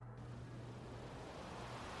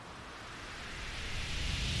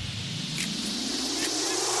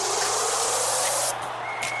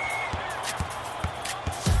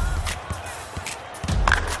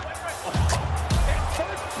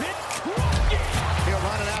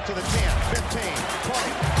out to the 10, 15, 20,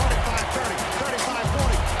 25, 30, 35,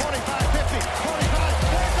 40, 45, 50, 45.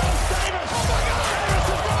 There goes Davis. Oh, my God. Davis is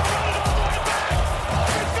going to run it all the way back.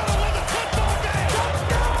 He's going to win the football game.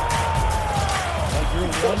 Like your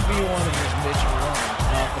 1v1 against Mitch and Ron.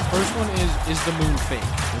 The first one is the moon fake.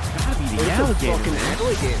 It's got to be the alligator.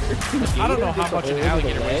 I don't know how much an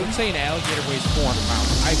alligator weighs. Let's say an alligator weighs 400 pounds.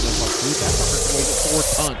 I go, fuck, dude, that fucker weighs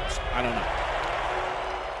 4 tons. I don't know.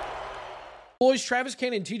 Boys, Travis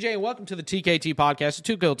Kane and TJ, and welcome to the TKT Podcast, the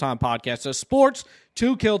 2 Kill Time Podcast, a sports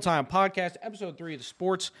 2 Kill Time Podcast, episode 3 of the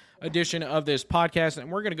sports edition of this podcast.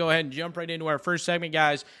 And we're going to go ahead and jump right into our first segment,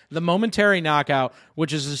 guys, the Momentary Knockout,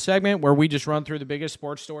 which is a segment where we just run through the biggest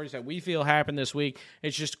sports stories that we feel happened this week.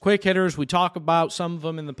 It's just quick hitters. We talk about some of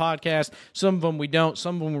them in the podcast, some of them we don't,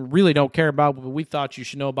 some of them we really don't care about, but we thought you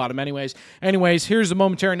should know about them anyways. Anyways, here's the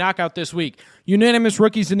Momentary Knockout this week. Unanimous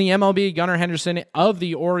rookies in the MLB, Gunnar Henderson of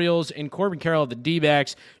the Orioles and Corbin Carroll of the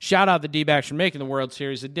D-backs. Shout out the D-backs for making the World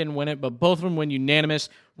Series. It didn't win it, but both of them win unanimous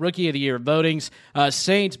Rookie of the Year votings.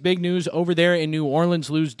 Saints, big news over there in New Orleans,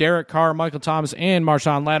 lose Derek Carr, Michael Thomas, and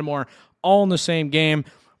Marshawn Lattimore all in the same game,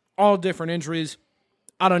 all different injuries.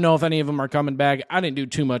 I don't know if any of them are coming back. I didn't do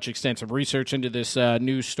too much extensive research into this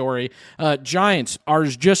news story. Giants are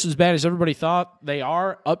just as bad as everybody thought they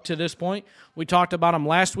are up to this point. We talked about them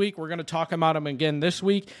last week. We're going to talk about them again this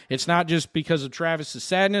week. It's not just because of Travis's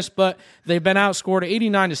sadness, but they've been outscored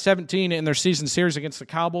 89-17 in their season series against the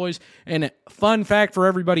Cowboys. And fun fact for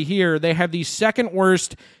everybody here, they have the second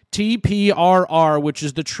worst TPRR, which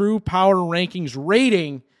is the True Power Rankings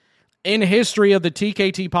rating in history of the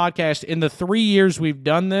TKT podcast. In the 3 years we've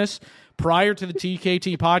done this, prior to the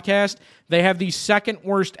TKT podcast, they have the second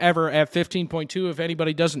worst ever at 15.2. If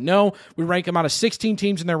anybody doesn't know, we rank them out of 16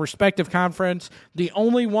 teams in their respective conference. The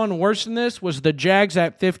only one worse than this was the Jags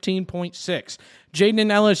at 15.6. Jaden and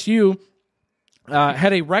LSU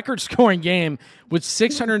had a record-scoring game with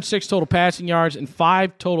 606 total passing yards and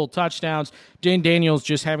 5 total touchdowns. Jane Daniels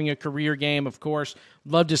just having a career game, of course.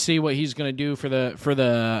 Love to see what he's going to do for the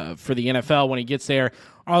NFL when he gets there.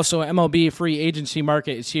 Also, MLB free agency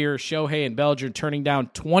market is here. Shohei and Bellinger turning down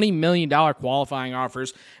 $20 million qualifying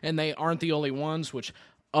offers, and they aren't the only ones, which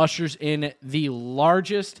ushers in the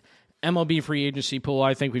largest MLB free agency pool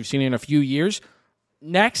I think we've seen in a few years.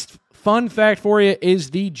 Next fun fact for you is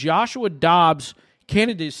the Joshua Dobbs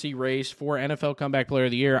candidacy race for NFL Comeback Player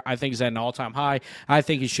of the Year. I think is at an all-time high. I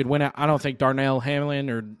think he should win it. I don't think Darnell Hamlin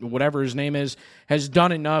or whatever his name is has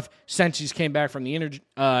done enough since he's came back from the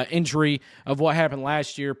injury of what happened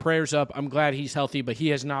last year. Prayers up. I'm glad he's healthy, but he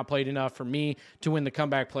has not played enough for me to win the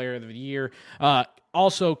Comeback Player of the Year.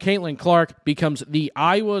 Also, Caitlin Clark becomes the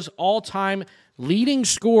Iowa's all-time leading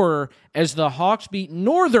scorer as the Hawks beat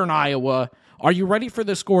Northern Iowa. Are you ready for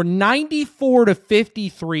the score?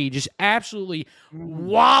 94-53, just absolutely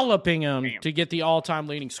walloping them to get the all-time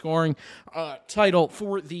leading scoring title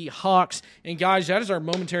for the Hawks. And guys, that is our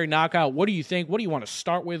momentary knockout. What do you think? What do you want to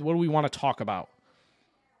start with? What do we want to talk about?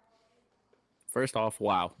 First off,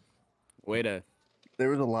 wow. There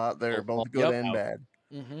was a lot there, both good and bad.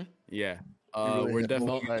 Mm-hmm. Yeah. Really we're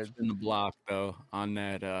definitely in the block, though, on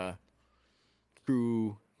that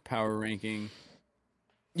true power ranking.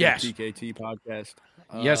 Yes. TKT podcast.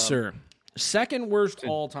 Yes, sir. Second worst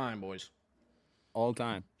all time, boys. All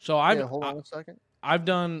time. So hold on a second. I've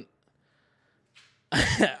done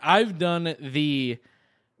the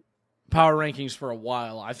power rankings for a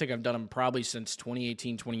while. I think I've done them probably since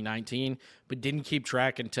 2018, 2019, but didn't keep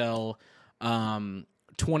track until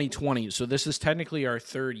 2020. So this is technically our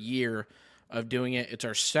third year of doing it. It's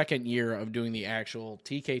our second year of doing the actual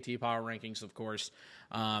TKT power rankings, of course.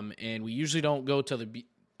 And we usually don't go to the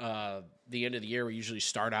end of the year. We usually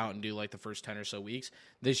start out and do like the first 10 or so weeks.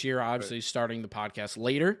 This year, obviously, starting the podcast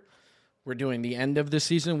later. We're doing the end of the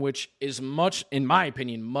season, which is much, in my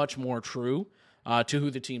opinion, much more true to who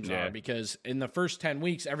the teams are. Because in the first 10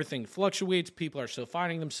 weeks, everything fluctuates. People are still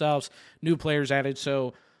finding themselves. New players added.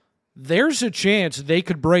 So there's a chance they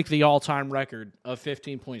could break the all-time record of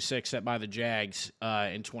 15.6 set by the Jags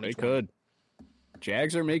in 2020. They could.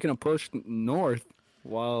 Jags are making a push north.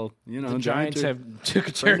 While the Giants have took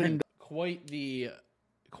a turn. Quite the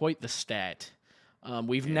stat.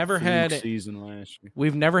 We've never had season last year.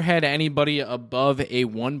 We've never had anybody above a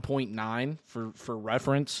 1.9 for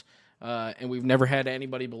reference, and we've never had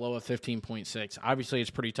anybody below a 15.6. Obviously, it's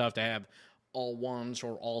pretty tough to have all ones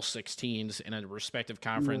or all 16s in a respective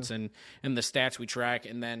conference, and the stats we track,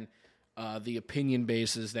 and then the opinion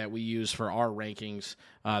bases that we use for our rankings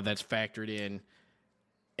that's factored in.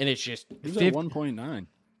 And it's just 1.9.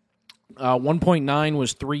 1.9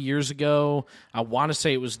 was 3 years ago. I want to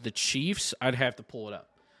say it was the Chiefs. I'd have to pull it up.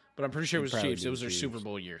 but I'm pretty sure it was Probably Chiefs. It was their Chiefs. Super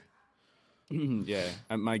Bowl year. Yeah,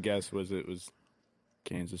 my guess was it was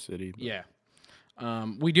Kansas City. But. Yeah.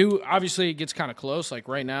 We do, obviously, it gets kind of close. Like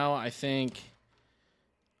right now, I think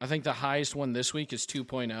the highest one this week is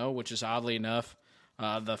 2.0, which is oddly enough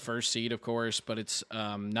the first seed, of course, but it's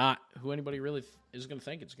not who anybody really is going to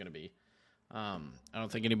think it's going to be. I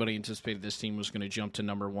don't think anybody anticipated this team was going to jump to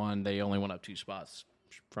number one. They only went up 2 spots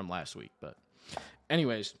from last week. But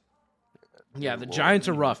anyways, yeah, the Giants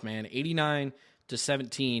are rough, man.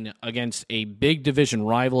 89-17 against a big division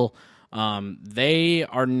rival. They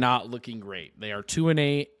are not looking great. They are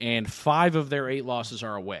 2-8, and 5 of their 8 losses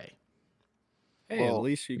are away. Hey, at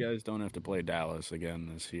least you guys don't have to play Dallas again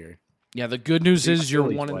this year. Yeah, the good news is you're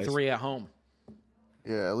Philly 1-3 at home.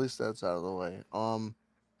 Yeah, at least that's out of the way.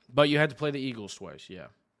 But you had to play the Eagles twice, yeah.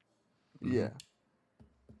 Yeah.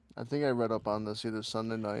 I think I read up on this either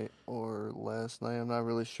Sunday night or last night. I'm not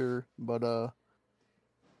really sure, but I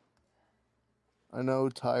know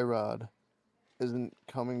Tyrod isn't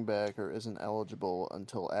coming back or isn't eligible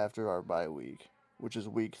until after our bye week, which is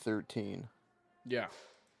week 13. Yeah.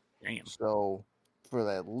 Damn. So for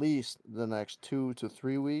at least the next 2 to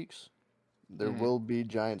 3 weeks, there will be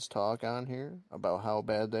Giants talk on here about how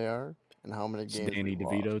bad they are and how many games. Danny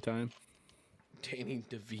DeVito time. Danny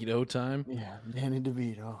DeVito time. Yeah, Danny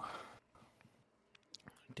DeVito.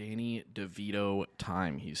 Danny DeVito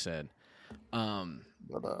time, he said.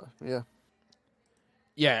 But yeah.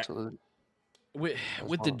 Yeah. So With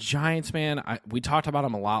the Giants, man, we talked about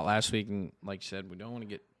them a lot last week, and like you said, we don't want to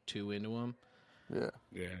get too into them.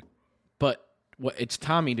 Yeah. But it's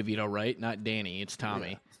Tommy DeVito, right? Not Danny. It's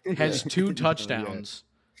Tommy. Has 2 touchdowns.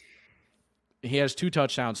 He has 2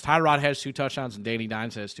 touchdowns. Tyrod has 2 touchdowns, and Danny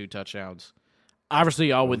Dimes has 2 touchdowns.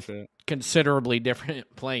 Obviously, all with considerably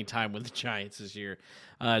different playing time with the Giants this year.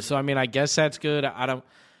 So I mean, I guess that's good. I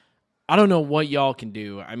don't know what y'all can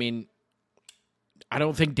do. I mean, I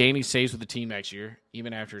don't think Danny stays with the team next year,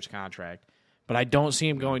 even after his contract. But I don't see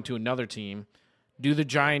him going to another team. Do the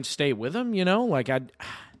Giants stay with him? You know, like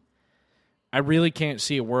I really can't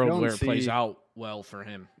see a world where it plays out well for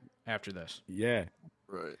him after this. Yeah.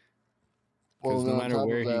 right. Because no matter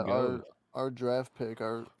where he goes. Our draft pick,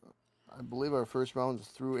 I believe our first round is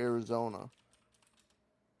through Arizona.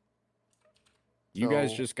 You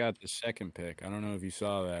guys just got the second pick. I don't know if you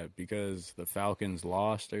saw that because the Falcons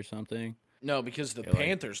lost or something. No, because the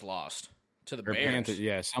Panthers lost to the Bears.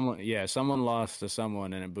 Panthers, someone lost to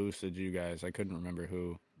someone and it boosted you guys. I couldn't remember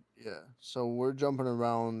who. Yeah, so we're jumping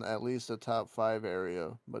around at least the top 5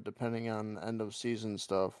 area, but depending on end of season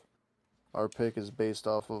stuff, our pick is based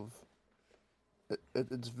off of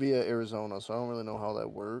it's via Arizona, so I don't really know how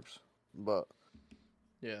that works, but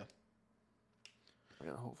Yeah. I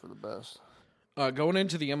gotta hope for the best. Going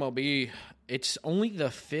into the MLB, it's only the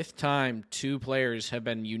 5th time 2 players have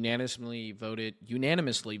been unanimously voted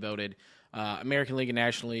American League and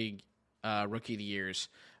National League Rookie of the Years.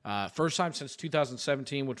 First time since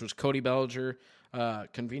 2017, which was Cody Bellinger.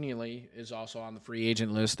 Conveniently, is also on the free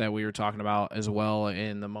agent list that we were talking about as well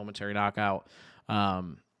in the momentary knockout.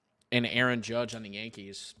 And Aaron Judge on the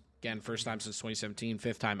Yankees. Again, first time since 2017,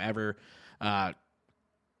 5th time ever.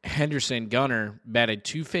 Henderson Gunnar batted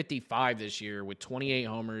 .255 this year with 28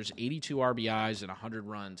 homers, 82 RBIs, and 100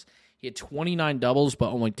 runs. He had 29 doubles, but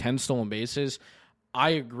only 10 stolen bases. I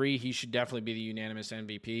agree he should definitely be the unanimous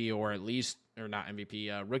MVP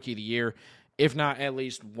Rookie of the Year, if not at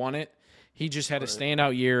least won it. He just had a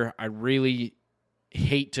standout year. I really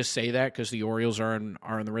hate to say that because the Orioles are in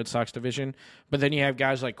the Red Sox division. But then you have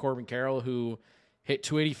guys like Corbin Carroll who hit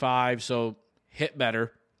 .285, so hit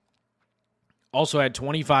better. Also had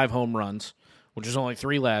 25 home runs, which is only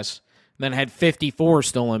 3 less. Then had 54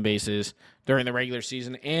 stolen bases during the regular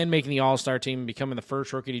season and making the All-Star team and becoming the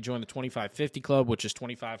first rookie to join the 25-50 club, which is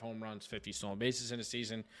 25 home runs, 50 stolen bases in a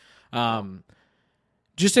season.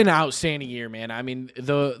 Just an outstanding year, man. I mean,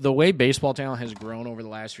 the way baseball talent has grown over the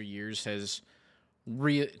last few years has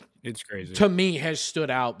it's crazy. To me, has stood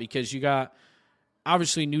out because you got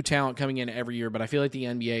obviously new talent coming in every year, but I feel like the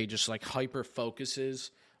NBA just like hyper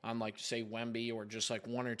focuses on like say Wemby or just like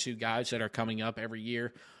 1 or 2 guys that are coming up every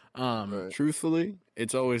year. Truthfully,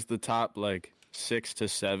 it's always the top like 6 to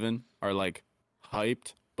 7 are like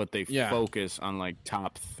hyped, but they focus on like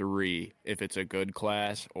top 3 if it's a good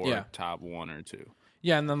class or top 1 or 2.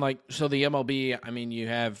 Yeah, and then like so the MLB, I mean, you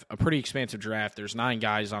have a pretty expansive draft. There's 9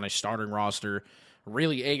 guys on a starting roster,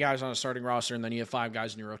 really 8 guys on a starting roster, and then you have 5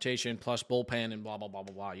 guys in your rotation plus bullpen and blah blah blah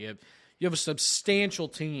blah blah. You have a substantial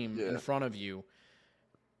team in front of you.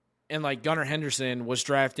 And like Gunnar Henderson was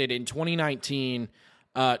drafted in 2019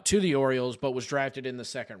 to the Orioles, but was drafted in the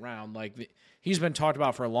 2nd round. Like he's been talked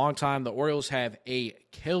about for a long time. The Orioles have a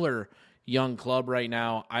killer young club right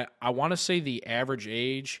now. I want to say the average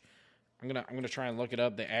age. I'm gonna try and look it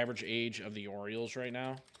up. The average age of the Orioles right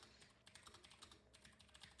now,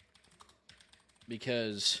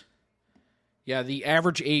 because the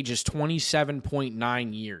average age is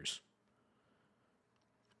 27.9 years,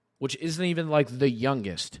 which isn't even like the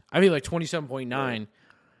youngest. I mean, like 27.9.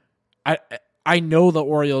 I know the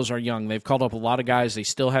Orioles are young. They've called up a lot of guys. They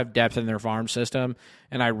still have depth in their farm system,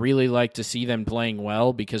 and I really like to see them playing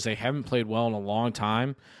well because they haven't played well in a long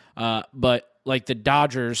time. But like the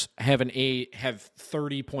Dodgers have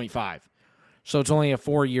 30.5, so it's only a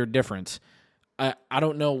 4-year difference. I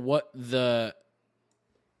don't know what the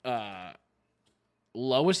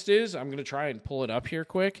lowest is. I'm going to try and pull it up here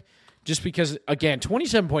quick, just because, again,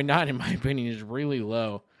 27.9 in my opinion is really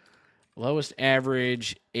low. Lowest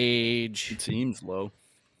average age. It seems low.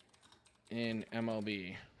 In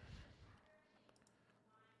MLB.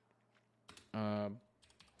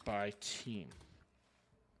 By team.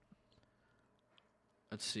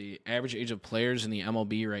 Let's see. Average age of players in the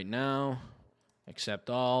MLB right now. Accept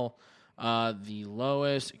all. The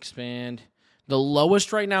lowest, expand. The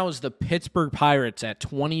lowest right now is the Pittsburgh Pirates at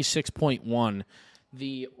 26.1.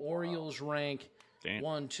 The Orioles rank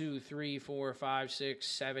 1, 2, 3, 4, 5, 6,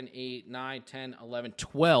 7, 8, 9, 10, 11,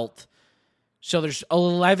 12th. So there's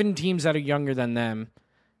 11 teams that are younger than them,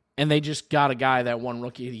 and they just got a guy that won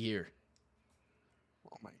Rookie of the Year.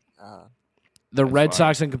 Oh, my God. The Red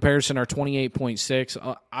Sox, in comparison, are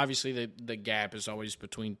 28.6. Obviously, the gap is always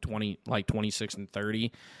between 26 and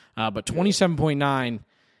 30. But 27.9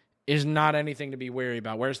 is not anything to be wary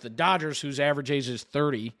about. Whereas the Dodgers, whose average age is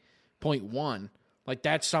 30.1, like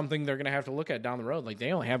that's something they're going to have to look at down the road. Like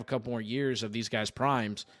they only have a couple more years of these guys'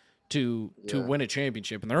 primes to win a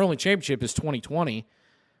championship, and their only championship is 2020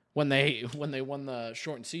 when they won the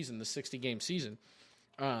shortened season, the 60-game season.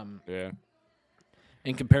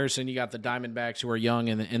 In comparison, you got the Diamondbacks, who are young,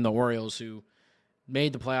 and the Orioles, who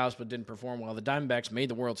made the playoffs but didn't perform well. The Diamondbacks made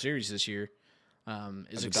the World Series this year.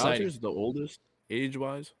 Is exciting. Dodgers the oldest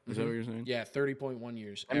age-wise? Is that what you're saying? Yeah, 30.1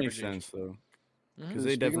 years. That makes sense, though, because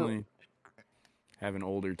they definitely have an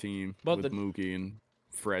older team with Mookie and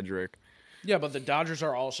Frederick. Yeah, but the Dodgers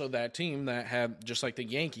are also that team that have, just like the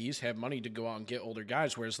Yankees, have money to go out and get older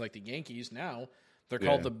guys, whereas like the Yankees now, they're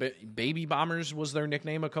called the Baby Bombers was their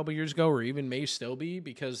nickname a couple years ago, or even may still be,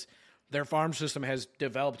 because their farm system has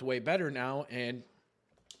developed way better now and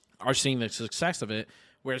are seeing the success of it,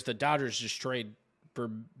 whereas the Dodgers just trade for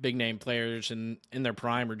big-name players in their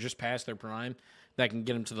prime or just past their prime that can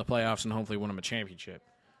get them to the playoffs and hopefully win them a championship.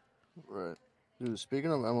 Right. Dude,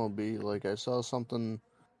 speaking of MLB, like I saw something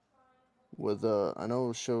with I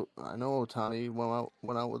know Ohtani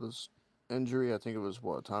went out with his injury. I think it was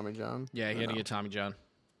Tommy John. Yeah, he had to get Tommy John.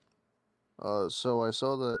 So I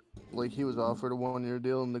saw that like he was offered a 1-year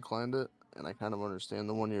deal and declined it, and I kind of understand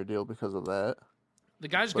the 1-year deal because of that. The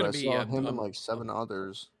guy's going to be him and like 7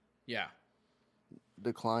 others. Yeah.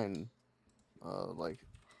 Decline. Like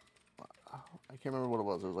I can't remember what it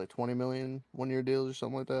was. It was like $20 million 1-year deals or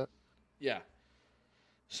something like that. Yeah.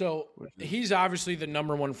 So he's obviously the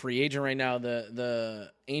number one free agent right now.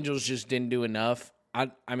 The Angels just didn't do enough.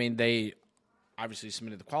 I mean, they obviously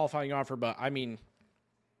submitted the qualifying offer, but I mean,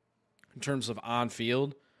 in terms of on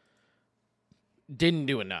field, didn't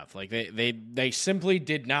do enough. Like they simply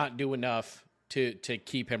did not do enough to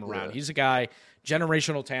keep him around. Yeah. He's a guy,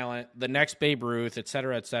 generational talent, the next Babe Ruth, et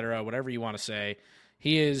cetera, whatever you want to say.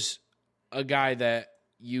 He is a guy that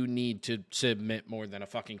you need to submit more than a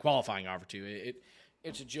fucking qualifying offer to.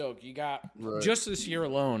 It's a joke. You got, just this year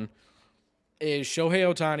alone, is Shohei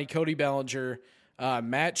Ohtani, Cody Bellinger,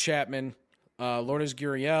 Matt Chapman, Lourdes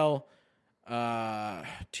Gurriel,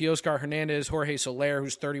 Teoscar Hernandez, Jorge Soler,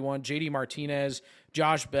 who's 31, JD Martinez,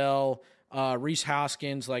 Josh Bell, Rhys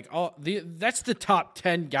Hoskins. That's the top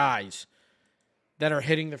 10 guys that are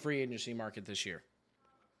hitting the free agency market this year.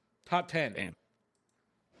 Top 10. Damn.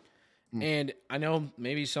 And I know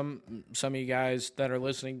maybe some of you guys that are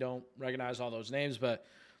listening don't recognize all those names, but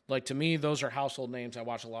like to me, those are household names. I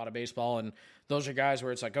watch a lot of baseball, and those are guys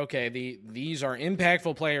where it's like, okay, these are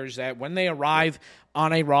impactful players that when they arrive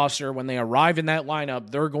on a roster, when they arrive in that lineup,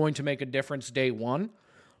 they're going to make a difference day one.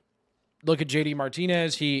 Look at JD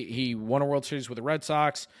Martinez. He won a World Series with the Red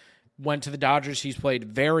Sox, went to the Dodgers. He's played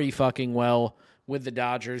very fucking well with the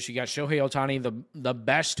Dodgers. You got Shohei Ohtani, the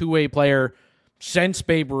best two-way player since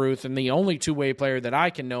Babe Ruth, and the only two-way player that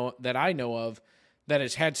I know of that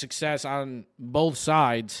has had success on both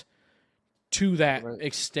sides to that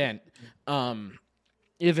extent.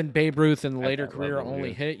 Even Babe Ruth in the later carear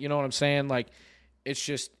only hit, you know what I'm saying? Like, it's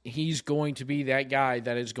just he's going to be that guy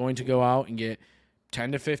that is going to go out and get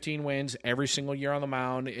 10 to 15 wins every single year on the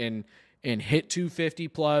mound and hit 250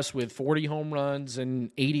 plus with 40 home runs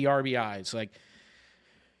and 80 RBIs. Like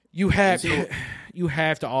you have to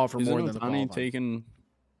offer more than the qualifying.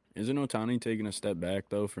 Isn't Ohtani taking a step back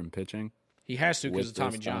though from pitching? He has to because of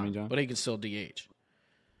Tommy John, but he can still DH.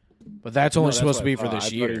 But that's only supposed to be for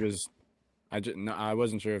this year. I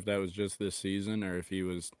wasn't sure if that was just this season or if he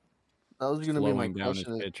was. That was going to be my down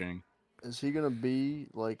question. his pitching. Is he going to be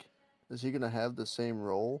like? Is he going to have the same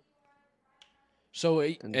role? So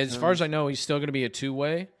as far as I know, he's still going to be a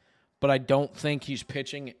two-way, but I don't think he's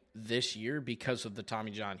pitching this year because of the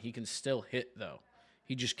Tommy John. He can still hit though.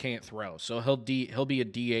 He just can't throw. So he'll be a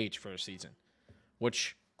DH for a season,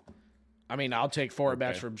 which, I mean, I'll take 4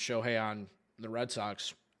 at-bats from Shohei on the Red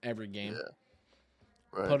Sox every game. Yeah.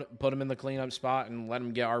 Right. Put him in the cleanup spot and let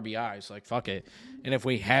him get RBIs. Like, fuck it. And if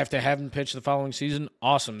we have to have him pitch the following season,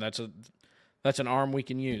 awesome. That's an arm we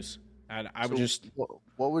can use.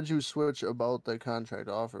 What would you switch about that contract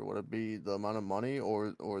offer? Would it be the amount of money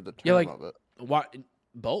or the term of it? What?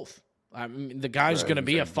 Both. I mean, the guy's going to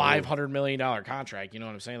be a $500 million contract. You know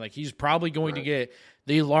what I'm saying? Like, he's probably going to get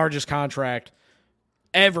the largest contract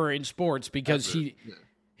ever in sports because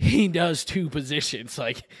he does 2 positions.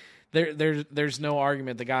 Like, there's no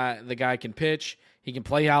argument. The guy can pitch, he can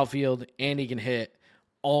play outfield, and he can hit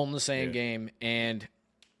all in the same game. And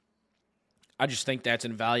I just think that's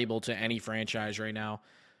invaluable to any franchise right now.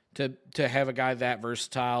 To have a guy that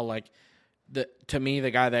versatile, like to me,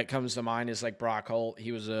 the guy that comes to mind is like Brock Holt.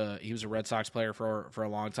 He was a Red Sox player for a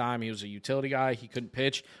long time. He was a utility guy. He couldn't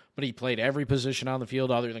pitch, but he played every position on the field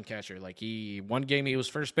other than catcher. Like one game he was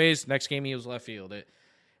first base, next game he was left field.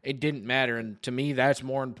 It didn't matter, and to me, that's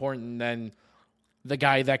more important than the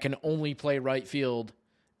guy that can only play right field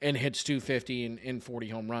and hits 250 and 40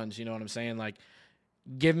 home runs. You know what I'm saying? Like,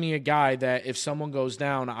 give me a guy that if someone goes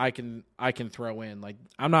down, I can throw in. Like,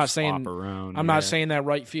 I'm not saying that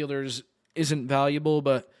right fielders isn't valuable,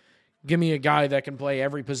 but give me a guy that can play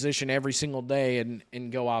every position every single day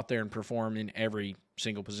and go out there and perform in every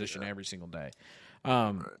single position every single day.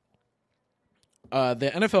 The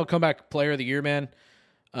NFL Comeback Player of the Year, man.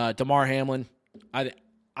 Damar Hamlin,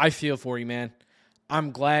 I feel for you, man.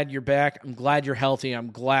 I'm glad you're back. I'm glad you're healthy. I'm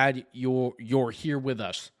glad you're here with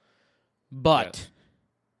us. But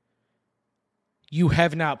you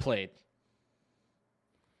have not played.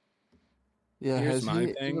 Yeah, has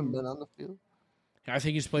he even been on the field? I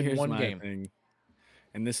think he's played one game.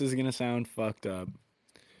 And this is going to sound fucked up,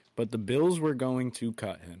 but the Bills were going to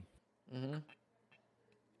cut him. Mm-hmm.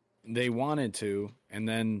 They wanted to, and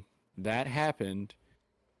then that happened.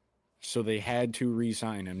 So they had to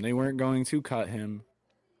re-sign him. They weren't going to cut him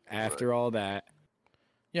after all that.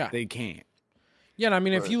 Yeah. They can't. Yeah, and I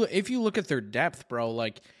mean, if you look at their depth, bro,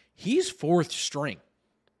 like, he's 4th string.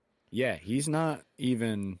 Yeah, he's not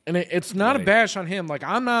even... And it's not a bash on him. Like,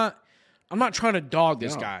 I'm not trying to dog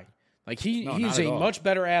this guy. Like, he's a much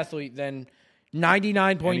better athlete than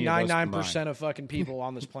 99.99% of fucking people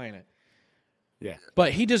on this planet. Yeah.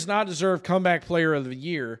 But he does not deserve Comeback Player of the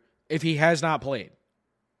Year if he has not played.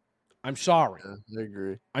 I'm sorry. Yeah, I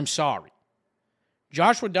agree. I'm sorry.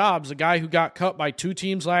 Joshua Dobbs, a guy who got cut by 2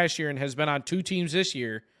 teams last year and has been on 2 teams this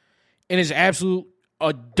year and is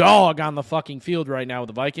a dog on the fucking field right now with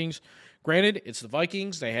the Vikings. Granted, it's the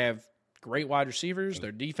Vikings. They have great wide receivers.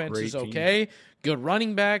 Their defense is okay. Good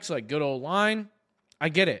running backs, like good old line. I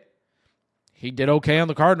get it. He did okay on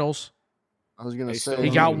the Cardinals. I was going to say.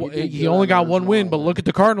 He only got 1 win, but look at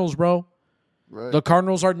the Cardinals, bro. Right. The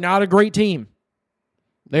Cardinals are not a great team.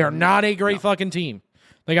 They are not a great fucking team.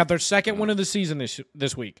 They got their 2nd win of the season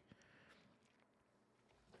this week.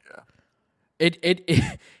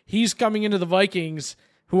 Yeah. He's coming into the Vikings,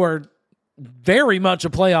 who are very much a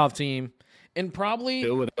playoff team, and probably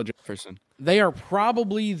Bill without Jefferson. They are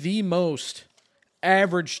probably the most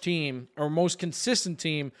average team or most consistent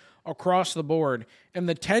team across the board. And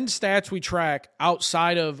the 10 stats we track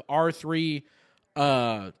outside of R3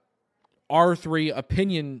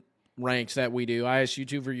 opinion ranks that we do. I ask you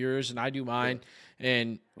 2 for yours, and I do mine.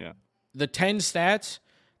 And the 10 stats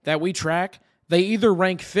that we track, they either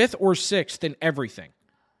rank 5th or 6th in everything.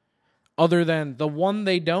 Other than the one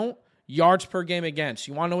they don't, yards per game against.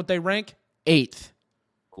 You want to know what they rank? 8th.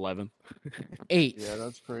 11. 8th. Yeah,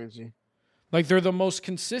 that's crazy. Like, they're the most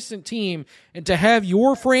consistent team. And to have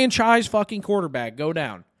your franchise fucking quarterback go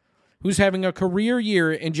down, who's having a career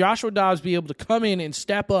year, and Joshua Dobbs be able to come in and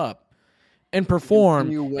step up and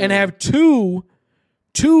perform and have two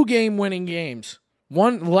game-winning games. The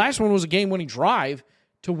last one was a game-winning drive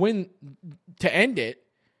to end it.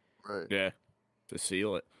 Right. Yeah, to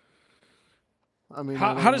seal it. I mean,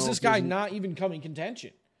 how does this guy not even come in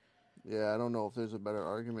contention? Yeah, I don't know if there's a better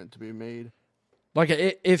argument to be made. Like,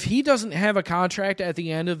 if he doesn't have a contract at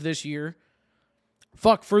the end of this year,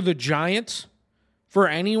 fuck, for the Giants, for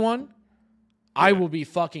anyone, I will be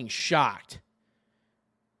fucking shocked.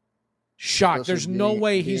 Shocked. There's no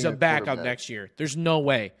way he's a backup next year. There's no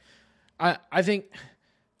way. I think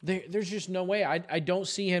there's just no way. I don't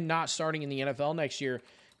see him not starting in the NFL next year,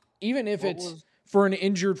 even if it's for an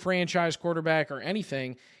injured franchise quarterback or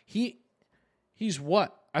anything. He's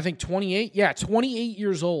what? I think 28? Yeah, 28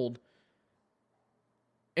 years old.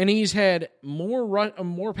 And he's had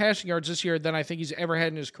more passing yards this year than I think he's ever had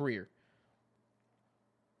in his career.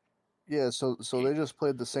 Yeah, so they just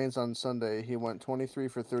played the Saints on Sunday. He went 23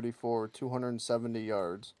 for 34, 270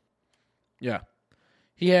 yards. Yeah.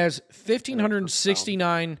 He has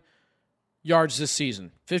 1,569 yards this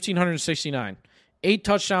season. 1,569. 8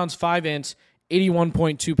 touchdowns, 5 ints,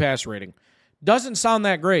 81.2 pass rating. Doesn't sound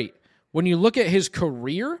that great. When you look at his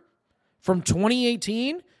career from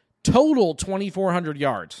 2018, total 2,400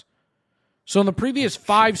 yards. So in the previous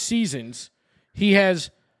 5 seasons, he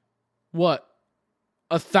has,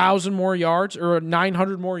 1,000 more yards or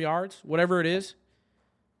 900 more yards, whatever it is,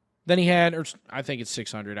 than he had, or I think it's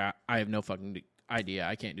 600. I have no fucking idea.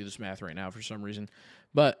 I can't do this math right now for some reason.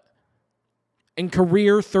 But in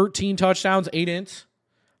career, 13 touchdowns, 8 ints.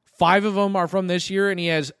 5 of them are from this year, and he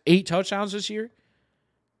has 8 touchdowns this year.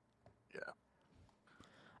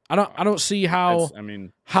 I don't see how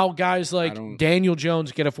guys like Daniel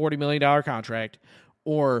Jones get a $40 million contract,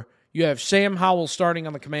 or you have Sam Howell starting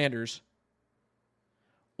on the Commanders.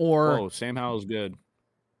 Or Sam Howell's good.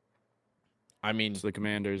 I mean, it's the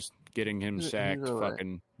Commanders getting him sacked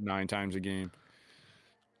fucking 9 times a game.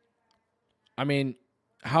 I mean,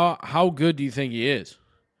 how good do you think he is?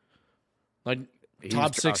 Like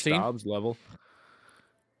top 16 Dobbs level.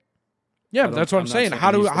 Yeah, that's what I'm saying.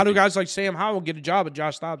 How do guys like Sam Howell get a job and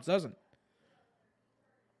Josh Dobbs doesn't?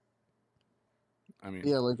 I mean,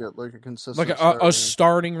 yeah, like a consistent, like a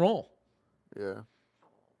starting role. Yeah.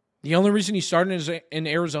 The only reason he's starting in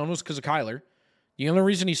Arizona was because of Kyler. The only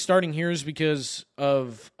reason he's starting here is because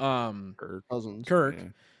of Cousins. Kirk. Yeah.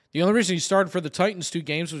 The only reason he started for the Titans 2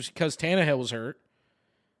 games was because Tannehill was hurt.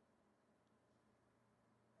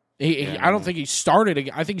 I don't think he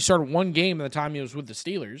started. I think he started 1 game at the time he was with the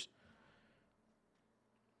Steelers.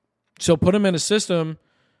 So put him in a system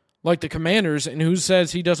like the Commanders, and who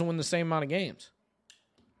says he doesn't win the same amount of games?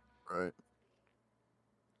 Right.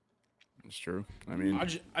 It's true. I mean,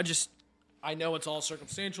 I know it's all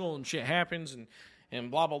circumstantial and shit happens and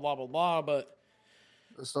blah, blah, blah, blah, blah, but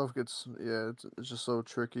the stuff gets, it's just so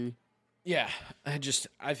tricky. Yeah,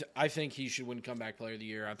 I think he should win Comeback Player of the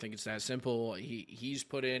Year. I think it's that simple. He's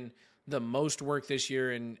put in the most work this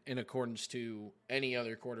year in accordance to any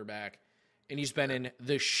other quarterback, and he's been in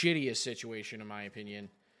the shittiest situation, in my opinion,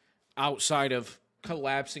 outside of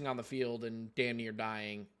collapsing on the field and damn near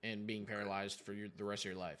dying and being paralyzed for the rest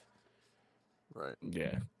of your life. Right.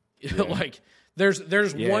 Yeah. Like there's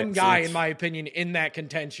one guy, in my opinion, in that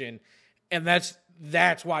contention, and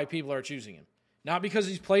that's why people are choosing him. Not because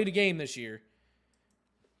he's played a game this year.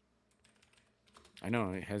 I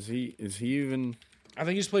know. Is he even? I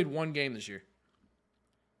think he's played 1 game this year.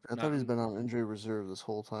 I thought he's been on injury reserve this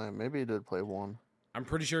whole time. Maybe he did play 1. I'm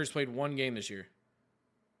pretty sure he's played 1 game this year.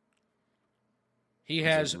 He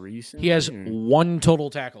has 1 total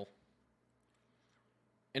tackle.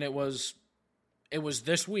 And it was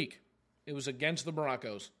this week. It was against the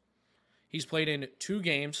Broncos. He's played in 2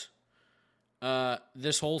 games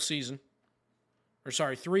this whole season.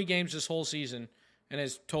 3 games this whole season, and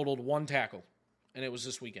has totaled 1 tackle. And it was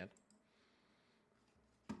this weekend.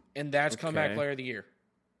 And that's Comeback Player of the Year.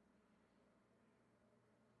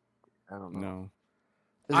 I don't know.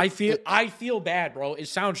 No. I feel bad, bro. It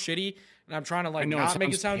sounds shitty, and I'm trying to not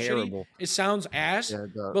make it sound terrible. Shitty. It sounds ass,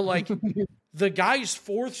 but like the guy's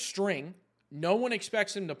 4th string. No one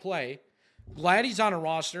expects him to play. Glad he's on a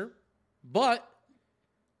roster, but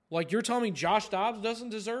like you're telling me Josh Dobbs doesn't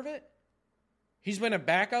deserve it? He's been a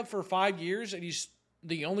backup for 5 years, and he's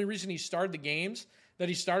the only reason he started the games that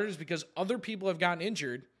he started is because other people have gotten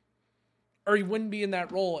injured, or he wouldn't be in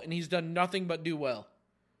that role, and he's done nothing but do well.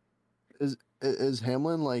 Is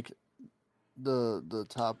Hamlin like the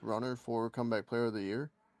top runner for Comeback Player of the Year?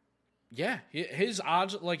 Yeah, his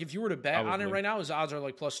odds, like if you were to bet on it right now, his odds are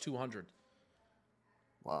like plus 200.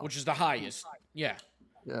 Wow, which is the highest. Yeah.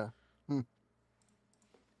 Yeah.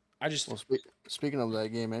 Speaking of that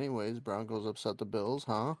game, anyways, Broncos upset the Bills,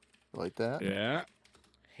 huh? Like that? Yeah.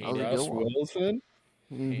 Russ Wilson.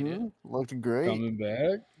 Mm-hmm. Looked great. Coming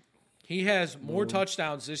back. He has more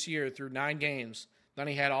touchdowns this year through 9 games than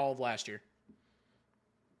he had all of last year.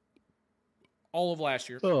 all of last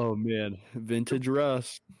year. Oh, man. Vintage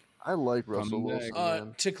Russ. I like Russell Wilson,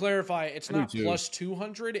 man. To clarify, it's not plus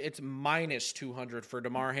 200, it's minus 200 for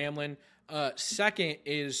DeMar Hamlin. Second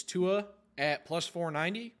is Tua at plus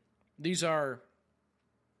 490. These are...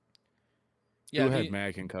 Yeah, who had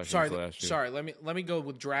mad concussions last year? Sorry, let me go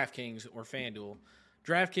with DraftKings or FanDuel.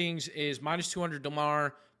 DraftKings is minus 200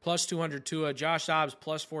 DeMar, plus 200 Tua, Josh Dobbs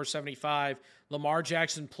plus 475, Lamar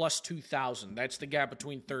Jackson plus 2,000. That's the gap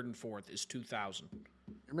between third and fourth is 2,000.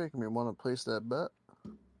 You're making me want to place that bet.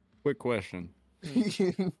 Quick question.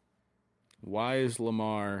 Why is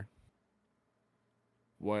Lamar...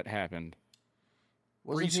 What happened?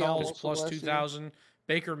 Breece Hall's plus 2,000.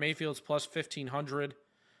 Baker Mayfield's plus 1,500.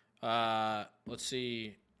 Let's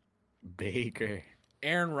see. Baker.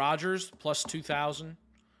 Aaron Rodgers plus 2,000.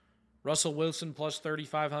 Russell Wilson plus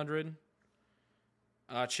 3,500.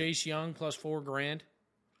 Chase Young plus $4,000.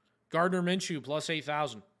 Gardner Minshew plus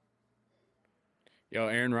 8,000. Yo,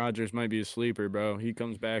 Aaron Rodgers might be a sleeper, bro. He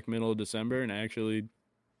comes back middle of December and actually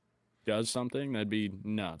does something. That'd be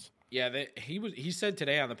nuts. Yeah, he said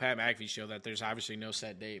today on the Pat McAfee show that there's obviously no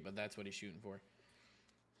set date, but that's what he's shooting for.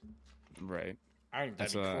 Right. I think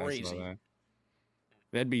that'd be crazy.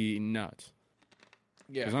 That'd be nuts.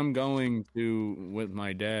 Yeah. Because I'm going with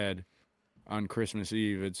my dad on Christmas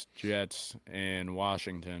Eve. It's Jets and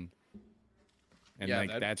Washington. And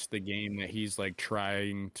that's the game that he's like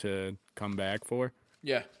trying to come back for.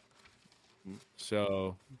 Yeah.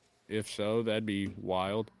 So, if so, that'd be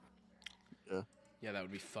wild. Yeah, that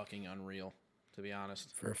would be fucking unreal, to be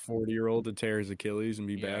honest. For a 40-year-old to tear his Achilles and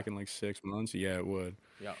be back in like 6 months, yeah, it would.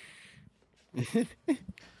 Yeah.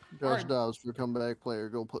 Josh Dobbs for comeback player.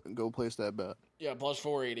 Go place that bet. Yeah, plus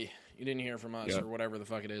 480. You didn't hear from us or whatever the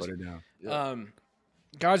fuck it is. Put it down. Yep.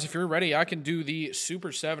 Guys, if you're ready, I can do the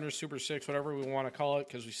Super 7 or Super 6, whatever we want to call it,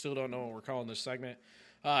 because we still don't know what we're calling this segment.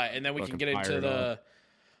 And then we can get into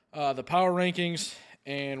the power rankings,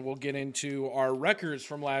 and we'll get into our records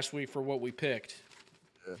from last week for what we picked.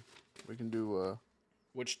 Yeah, we can do...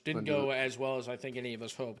 which didn't go as well as I think any of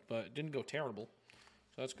us hoped, but it didn't go terrible.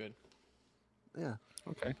 So that's good. Yeah.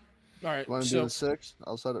 Okay. All right. Want to do 6?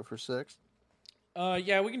 I'll set it for 6.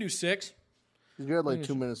 Yeah, we can do 6. You had like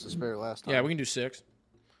 2 minutes to spare last time. Yeah, we can do 6.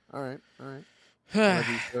 All right. All right.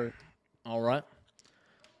 All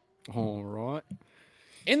right.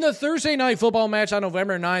 In the Thursday night football match on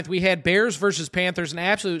November 9th, we had Bears versus Panthers, an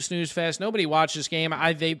absolute snooze fest. Nobody watched this game.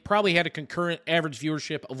 They probably had a concurrent average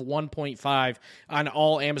viewership of 1.5 on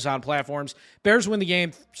all Amazon platforms. Bears win the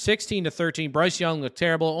game 16-13. Bryce Young looked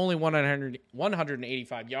terrible, only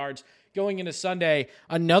 185 yards. Going into Sunday,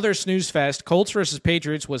 another snooze fest. Colts versus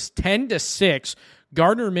Patriots was 10-6.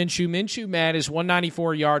 Gardner Minshew mad is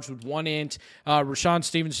 194 yards with 1 int. Ramondre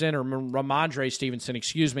Stevenson,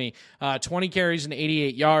 20 carries and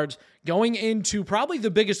 88 yards. Going into probably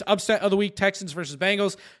the biggest upset of the week, Texans versus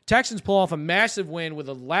Bengals. Texans pull off a massive win with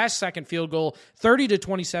a last-second field goal,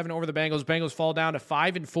 30-27 over the Bengals. Bengals fall down to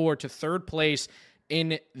 5-4 to third place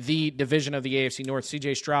in the division of the AFC North.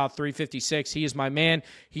 CJ Stroud, 356. He is my man.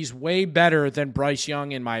 He's way better than Bryce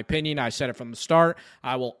Young, in my opinion. I said it from the start.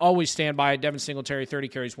 I will always stand by it. Devin Singletary, 30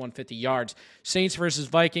 carries, 150 yards. Saints versus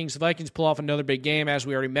Vikings. The Vikings pull off another big game, as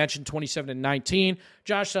we already mentioned, 27-19.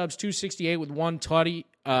 Josh Dobbs, 268 with 1 tutty,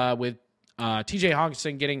 with TJ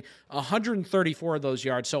Hawkinson getting 134 of those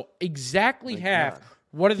yards. So exactly half. God.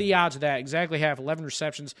 What are the odds of that? Exactly half. 11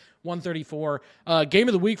 receptions, 134. Game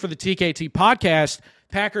of the week for the TKT podcast,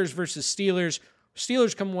 Packers versus Steelers.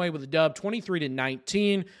 Steelers come away with a dub,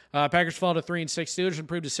 23-19. Packers fall to 3-6. Steelers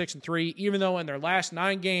improved to 6-3, even though in their last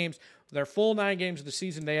 9 games, their full 9 games of the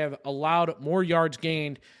season, they have allowed more yards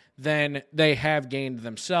gained than they have gained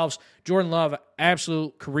themselves. Jordan Love,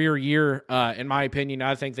 absolute career year, in my opinion.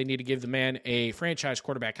 I think they need to give the man a franchise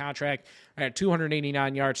quarterback contract. At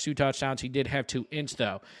 289 yards, 2 touchdowns. He did have 2 ints,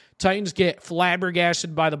 though. Titans get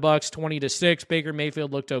flabbergasted by the Bucs, 20-6. Baker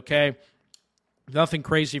Mayfield looked okay. Nothing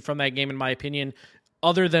crazy from that game, in my opinion,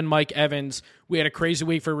 other than Mike Evans. We had a crazy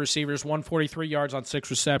week for receivers, 143 yards on 6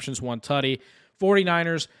 receptions, 1 tutty.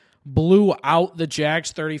 49ers blew out the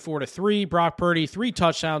Jags 34-3. Brock Purdy, 3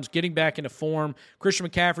 touchdowns, getting back into form. Christian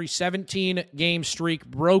McCaffrey, 17-game streak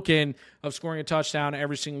broken of scoring a touchdown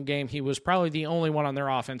every single game. He was probably the only one on their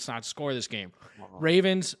offense not to score this game.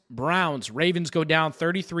 Ravens, Browns. Ravens go down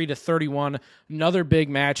 33-31. Another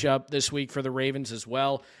big matchup this week for the Ravens as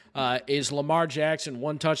well. Is Lamar Jackson,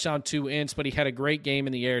 1 touchdown, 2 ints, but he had a great game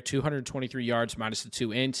in the air, 223 yards minus the 2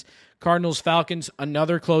 ints. Cardinals, Falcons,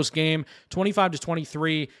 another close game,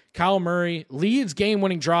 25-23. Kyle Murray leads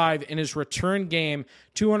game-winning drive in his return game,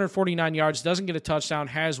 249 yards, doesn't get a touchdown,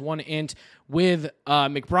 has 1 int. with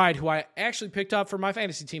McBride, who I actually picked up for my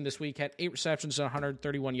fantasy team this week, had 8 receptions and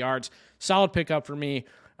 131 yards. Solid pickup for me.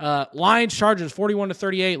 Lions, Chargers,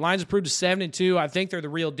 41-38. Lions improved to 7-2. I think they're the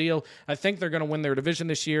real deal. I think they're going to win their division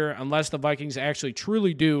this year unless the Vikings actually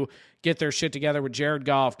truly do get their shit together with Jared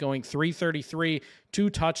Goff going 333, 2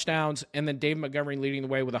 touchdowns, and then David Montgomery leading the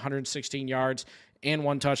way with 116 yards and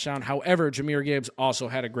 1 touchdown. However, Jahmyr Gibbs also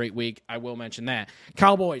had a great week. I will mention that.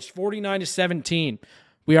 Cowboys, 49-17.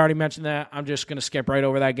 We already mentioned that. I'm just going to skip right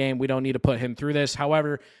over that game. We don't need to put him through this.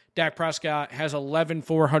 However, Dak Prescott has 11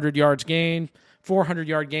 400-yard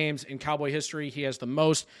games in Cowboy history. He has the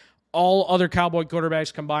most. All other Cowboy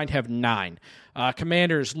quarterbacks combined have 9.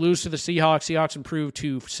 Commanders lose to the Seahawks. Seahawks improve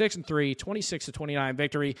to 6-3, 26-29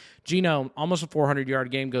 victory. Geno, almost a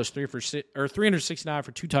 400-yard game, goes 369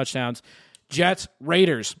 for 2 touchdowns. Jets,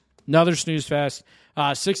 Raiders, another snooze fest.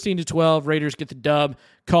 16-12, Raiders get the dub.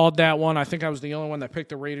 Called that one. I think I was the only one that picked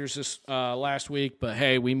the Raiders this last week, but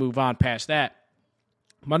hey, we move on past that.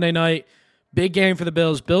 Monday night, big game for the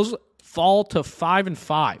Bills. Bills fall to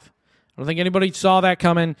 5-5. I don't think anybody saw that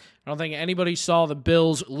coming. I don't think anybody saw the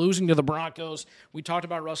Bills losing to the Broncos. We talked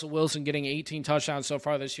about Russell Wilson getting 18 touchdowns so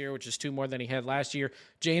far this year, which is 2 more than he had last year.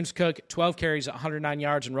 James Cook, 12 carries, 109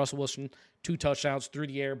 yards, and Russell Wilson, 2 touchdowns through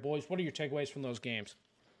the air. Boys, what are your takeaways from those games?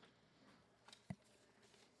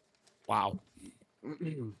 Wow.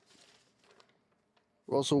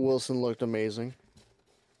 Russell Wilson looked amazing.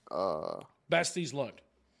 Best he's looked.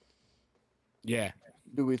 Yeah.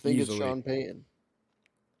 Do we think Easily. it's Sean Payton?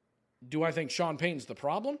 Do I think Sean Payton's the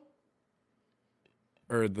problem?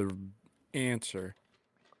 Or the answer?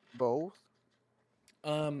 Both?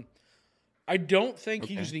 I don't think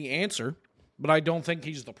he's the answer, but I don't think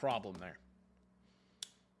he's the problem there.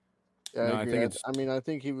 Yeah, No, I I agree. think it's- I mean, I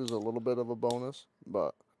think he was a little bit of a bonus,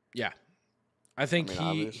 but Yeah. I think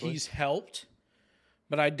obviously. he's helped,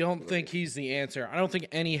 but I don't think he's the answer. I don't think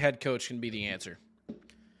any head coach can be the answer.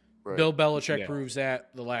 right. Bill Belichick proves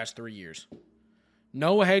that the last 3 years.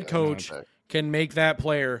 No head coach can make that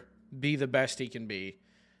player be the best he can be.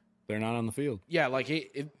 They're not on the field. Yeah, like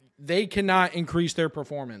they cannot increase their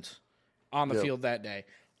performance on the field that day.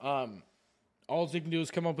 All they can do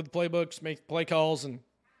is come up with playbooks, make play calls, and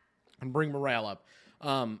bring morale up.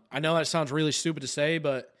 I know that sounds really stupid to say,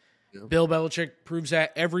 but Bill Belichick proves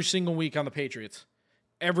that every single week on the Patriots.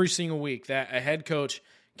 Every single week that a head coach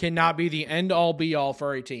cannot be the end-all, be-all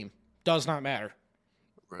for a team. Does not matter.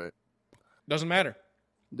 Right. Doesn't matter.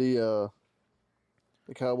 The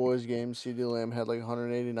Cowboys game, CeeDee Lamb had like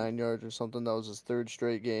 189 yards or something. That was his 3rd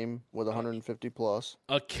straight game with 150 plus.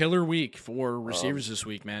 A killer week for receivers this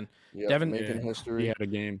week, man. Yeah, Devin making history. He had a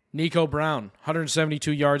game. Nico Brown,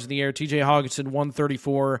 172 yards in the air. TJ Hawkinson,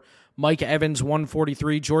 134. Mike Evans,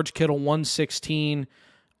 143. George Kittle, 116.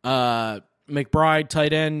 McBride,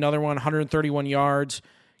 tight end, another one, 131 yards.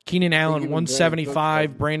 Keenan Allen,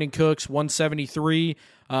 175. Brandon Cooks, 173.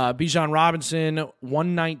 Bijan Robinson,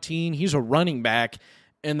 119. He's a running back.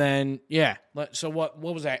 And then, so what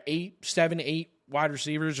was that? 7, 8 wide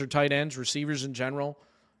receivers or tight ends, receivers in general,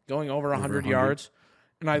 going over 100 yards.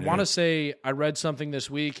 And I want to say I read something this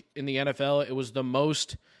week in the NFL. It was the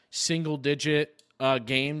most single-digit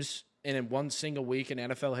games in one single week in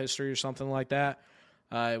NFL history or something like that.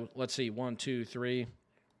 Let's see, 1, 2, 3,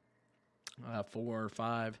 4,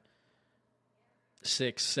 5,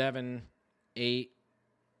 6, 7, 8,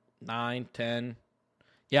 9, 10.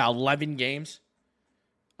 Yeah, 11 games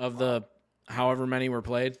of the however many were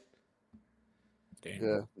played. Damn.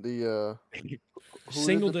 Yeah. The who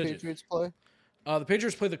Single did the digit. Patriots play? The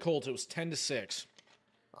Patriots played the Colts. It was 10-6. I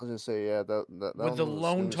was gonna say, yeah, that With the one was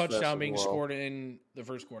lone snooze fest touchdown as being well. scored in the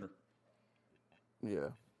first quarter. Yeah.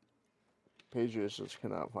 Patriots just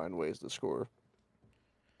cannot find ways to score.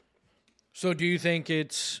 So do you think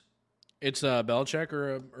it's a Belichick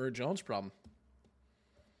or a Jones problem?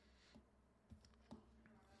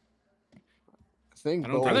 I think I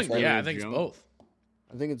don't both. think I it's think really I think it's Jones. both.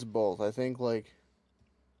 I think it's both. I think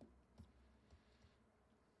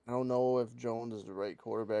I don't know if Jones is the right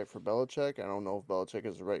quarterback for Belichick. I don't know if Belichick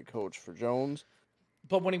is the right coach for Jones.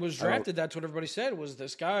 But when he was drafted, that's what everybody said was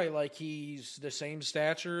this guy, like he's the same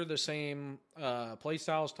stature, the same play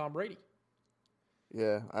style as Tom Brady.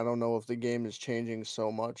 Yeah, I don't know if the game is changing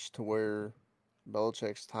so much to where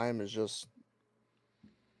Belichick's time is just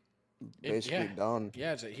basically done.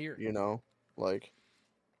 Yeah, it's here. You know, like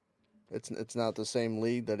it's not the same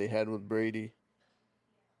league that he had with Brady.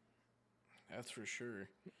 That's for sure.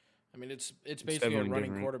 I mean, it's basically a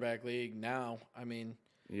running quarterback league now. I mean,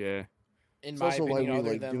 Yeah. in That's my also opinion, why we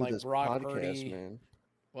other like than do like this Brock podcast, Purdy. man.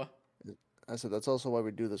 What? I said that's also why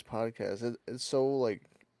we do this podcast. It's so like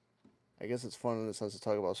I guess it's fun in the sense to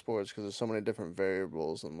talk about sports because there's so many different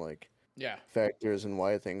variables and like Yeah. factors and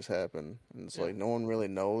why things happen. And it's like no one really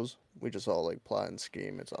knows. We just all like plot and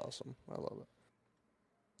scheme. It's awesome. I love it.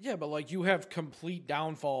 Yeah, but like you have complete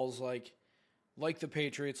downfalls like the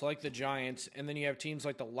Patriots, like the Giants, and then you have teams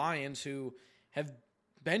like the Lions who have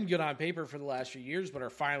been good on paper for the last few years but are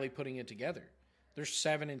finally putting it together. They're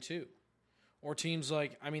 7-2. Or teams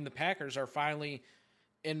like, I mean, the Packers are finally,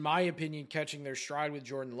 in my opinion, catching their stride with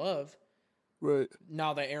Jordan Love. Right.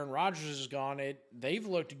 Now that Aaron Rodgers is gone, they've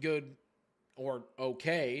looked good or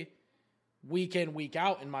okay week in, week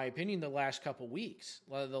out, in my opinion, the last couple weeks,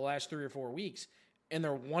 the last 3 or 4 weeks. And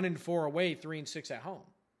they're 1-4 away, 3-6 at home.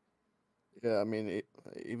 Yeah, I mean,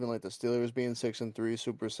 even like the Steelers being 6-3,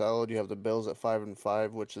 super solid. You have the Bills at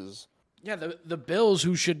 5-5, which is the Bills,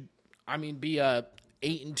 who should, I mean, be a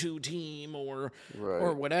 8-2 team or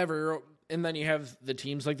whatever, and then you have the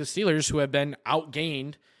teams like the Steelers who have been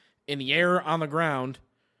outgained in the air, on the ground,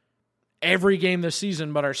 every game this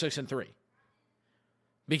season, but are 6-3.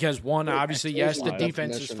 Because one, obviously, yes, the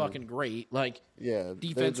defense is fucking great. Like,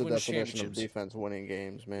 defense the wins definition championships. of defense winning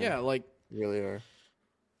games, man. Yeah, like really are.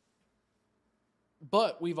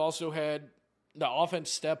 But we've also had the offense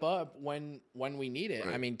step up when we need it.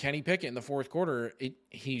 Right. I mean, Kenny Pickett in the fourth quarter,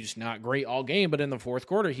 he's not great all game, but in the fourth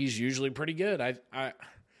quarter, he's usually pretty good. I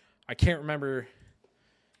can't remember.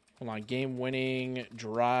 Hold on, game-winning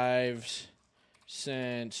drives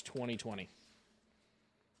since 2020.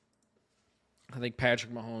 I think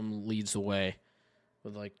Patrick Mahomes leads the way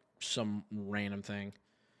with like some random thing.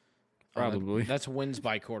 Probably. That's wins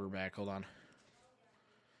by quarterback. Hold on.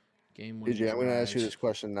 DJ, I'm going to ask you this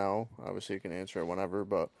question now. Obviously, you can answer it whenever,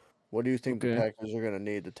 but what do you think the Packers are going to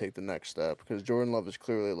need to take the next step? Because Jordan Love is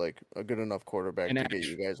clearly like a good enough quarterback to get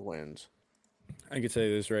you guys wins. I could say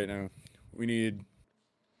this right now. We need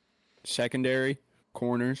secondary,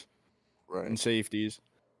 corners, and safeties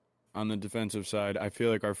on the defensive side. I feel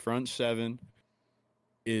like our front seven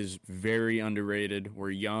is very underrated.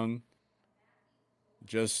 We're young.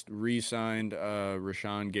 Just re-signed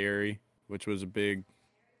Rashawn Gary, which was a big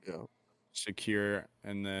secure.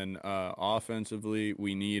 And then offensively,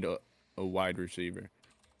 we need a wide receiver.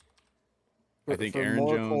 I think for Aaron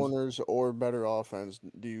more Jones, corners or better offense,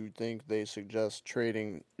 do you think they suggest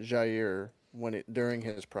trading Jair during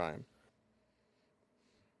his prime?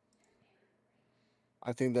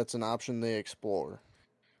 I think that's an option they explore.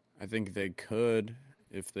 I think they could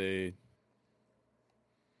if they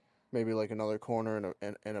maybe like another corner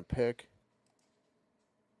and a pick.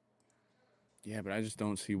 Yeah, but I just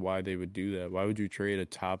don't see why they would do that. Why would you trade a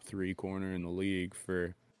top 3 corner in the league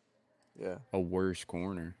for a worse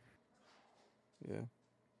corner? Yeah.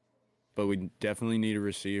 But we definitely need a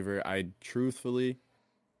receiver. I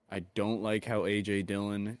don't like how A.J.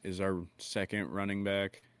 Dillon is our second running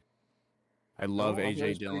back. I love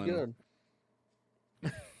A.J. Dillon.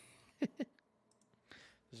 This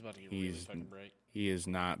is about to get really fucking bright. He has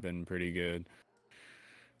not been pretty good.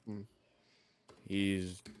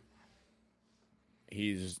 He's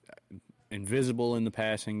invisible in the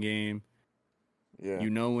passing game. Yeah. You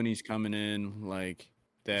know when he's coming in, like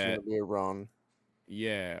that. It's gonna be a run.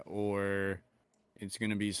 Yeah, or it's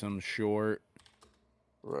gonna be some short.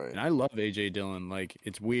 Right. And I love AJ Dillon. Like,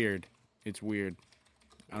 it's weird.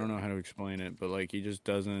 I don't know how to explain it, but like he just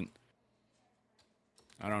doesn't.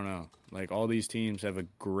 I don't know. Like all these teams have a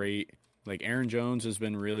great. Like Aaron Jones has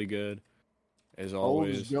been really good, as always. How old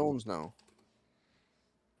is Jones now?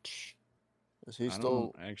 Is he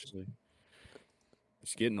still actually?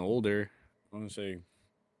 He's getting older. I want to say.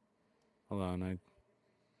 Hold on,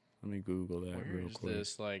 let me Google that real quick. Where is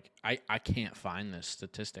this? Like, I can't find this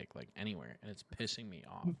statistic like anywhere, and it's pissing me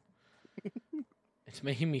off. It's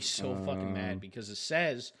making me so fucking mad because it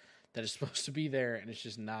says that it's supposed to be there, and it's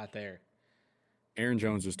just not there. Aaron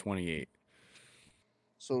Jones is 28.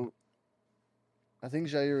 So, I think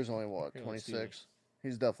Jair is only, 26?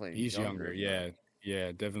 He's definitely younger.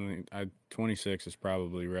 Yeah, definitely. 26 is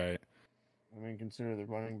probably right. I mean, consider the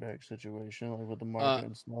running back situation, like with the market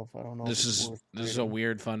and stuff. I don't know. This is a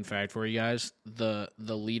weird fun fact for you guys. The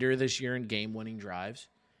leader this year in game-winning drives,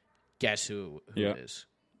 guess who it is?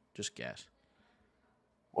 Just guess.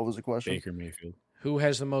 What was the question? Baker Mayfield. Who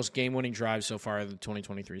has the most game-winning drives so far in the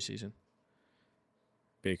 2023 season?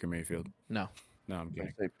 Baker Mayfield. No, I'm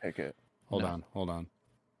kidding. They pick it. Hold on.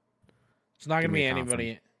 It's not going to be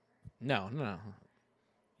anybody. No.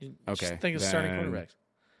 Okay. Just think of starting quarterbacks.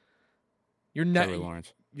 Trevor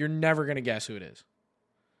Lawrence. You're never going to guess who it is.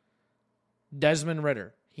 Desmond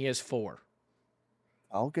Ridder. He has 4.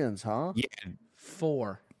 Falcons, huh? Yeah.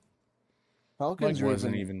 4. Falcons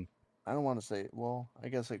wasn't even. I don't want to say. Well, I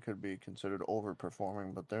guess it could be considered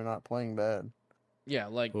overperforming, but they're not playing bad. Yeah,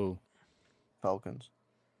 like Who? Falcons.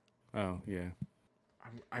 Oh yeah.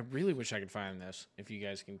 I really wish I could find this. If you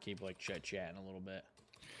guys can keep like chatting a little bit.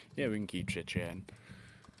 Yeah, we can keep chit-chatting.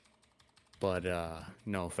 But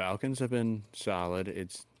no, Falcons have been solid.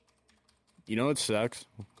 It's what sucks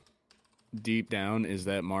deep down is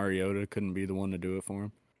that Mariota couldn't be the one to do it for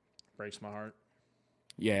him. Breaks my heart.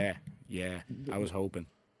 Yeah. I was hoping.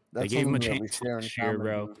 That's they gave him a something that chance we share in this year, common.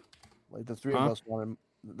 bro. Like the three of us wanted.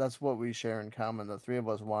 That's what we share in common. The three of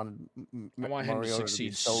us wanted I want him to Mariota succeed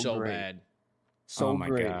be so great. bad. So oh my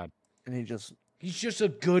great. God. And he's just a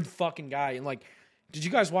good fucking guy. And like, did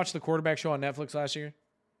you guys watch the quarterback show on Netflix last year?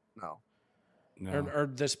 No. Or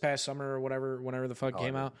this past summer or whenever the fuck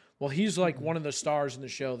came out? Well, he's like one of the stars in the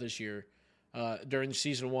show this year during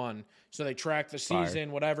season 1. So they tracked the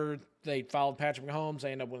season, whatever. They followed Patrick Mahomes.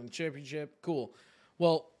 They ended up winning the championship. Cool.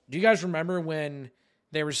 Well, do you guys remember when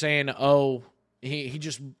they were saying, he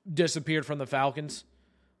just disappeared from the Falcons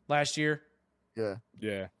last year? Yeah.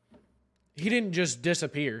 Yeah. He didn't just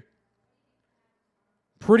disappear.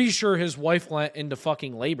 Pretty sure his wife went into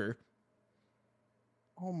fucking labor.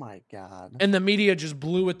 Oh my God. And the media just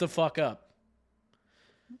blew it the fuck up.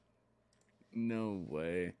 No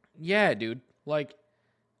way. Yeah, dude. Like,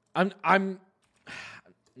 I'm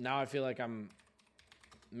now I feel like I'm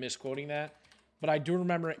misquoting that, but I do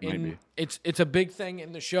remember it's a big thing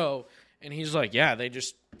in the show, and he's like, yeah, they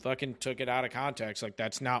just fucking took it out of context. Like,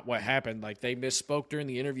 that's not what happened. Like, they misspoke during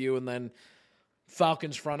the interview, and then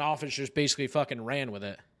Falcons front office just basically fucking ran with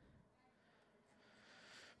it.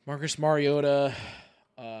 Marcus Mariota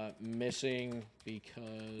missing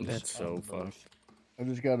because that's so fucked. I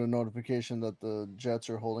just got a notification that the Jets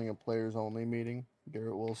are holding a players-only meeting.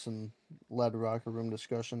 Garrett Wilson led locker room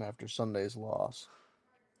discussion after Sunday's loss.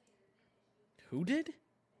 Who did?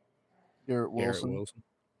 Garrett Wilson.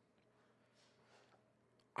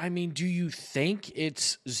 I mean, do you think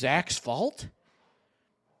it's Zach's fault?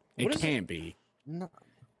 It can't be. No.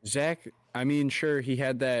 Zach, I mean, sure, he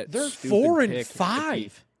had that. They're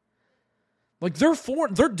 4-5. Like,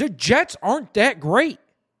 the Jets aren't that great.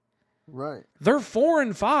 Right. They're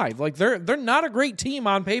 4-5. Like, they're not a great team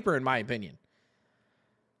on paper, in my opinion.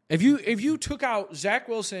 If you took out Zach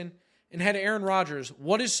Wilson and had Aaron Rodgers,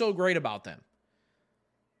 what is so great about them?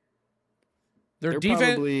 Their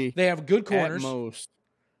defense, they have good corners. At most,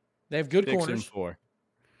 they have good 6 corners. and 4.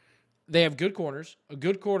 They have good corners, a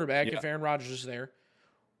good quarterback if Aaron Rodgers is there.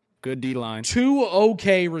 Good D-line. 2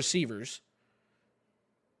 okay receivers.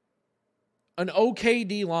 An okay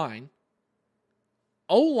D-line.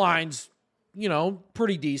 O-line's,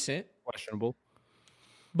 pretty decent. Questionable.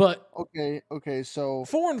 But okay, so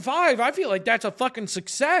 4-5, I feel like that's a fucking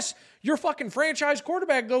success. Your fucking franchise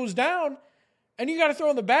quarterback goes down, and you got to throw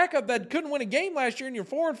in the backup that couldn't win a game last year, and you're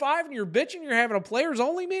 4-5, and you're bitching you're having a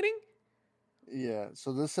players-only meeting? Yeah,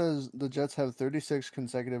 so this says the Jets have 36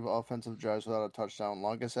 consecutive offensive drives without a touchdown,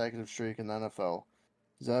 longest active streak in the NFL.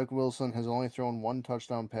 Zach Wilson has only thrown 1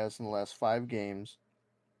 touchdown pass in the last 5 games.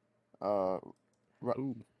 I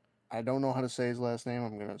don't know how to say his last name.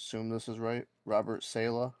 I'm going to assume this is right. Robert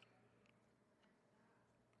Saleh.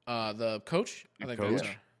 The coach? I think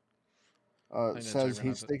coach? Says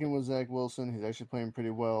he's sticking with Zach Wilson. He's actually playing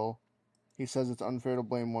pretty well. He says it's unfair to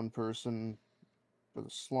blame one person for the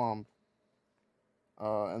slump.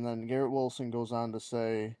 And then Garrett Wilson goes on to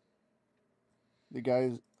say, the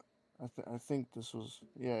guys, I think this was,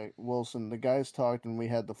 Wilson, the guys talked and we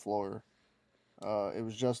had the floor. It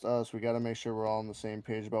was just us. We got to make sure we're all on the same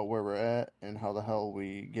page about where we're at and how the hell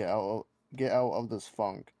we get out of this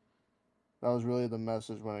funk. That was really the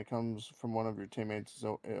message. When it comes from one of your teammates,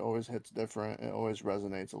 so it always hits different. It always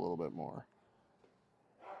resonates a little bit more.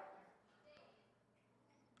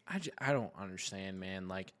 I don't understand, man.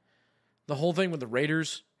 Like, the whole thing with the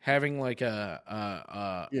Raiders having like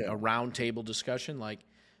a round table discussion, like,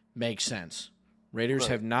 makes sense. Raiders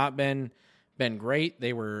have not been great.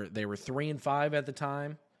 They were 3-5 at the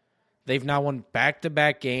time. They've now won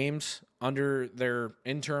back-to-back games under their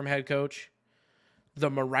interim head coach. The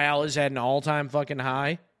morale is at an all-time fucking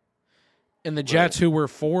high. And the Jets, who were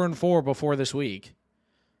 4-4 before this week,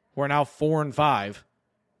 who are now 4-5,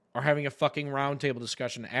 are having a fucking roundtable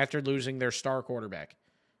discussion after losing their star quarterback.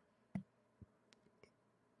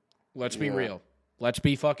 Let's be real. Let's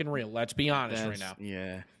be fucking real. Let's be honest right now.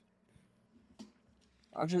 Yeah.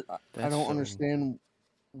 I don't understand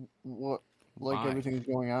what everything's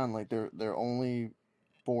going on. Like they're only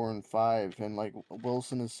 4-5, and like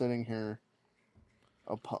Wilson is sitting here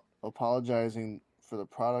apologizing for the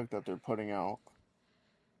product that they're putting out.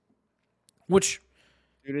 Which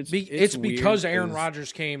Dude, it's because weird Aaron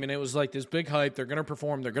Rodgers came and it was like this big hype. They're going to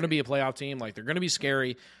perform. They're going to be a playoff team. Like, they're going to be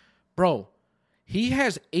scary. Bro, he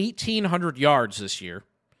has 1,800 yards this year.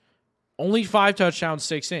 Only 5 touchdowns,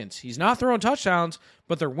 6 ints. He's not throwing touchdowns,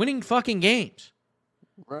 but they're winning fucking games.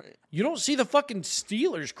 Right. You don't see the fucking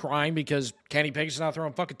Steelers crying because Kenny Pickett's not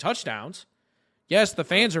throwing fucking touchdowns. Yes, the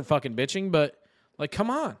fans are fucking bitching, but, like,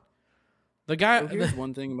 come on. The guy. Well, here's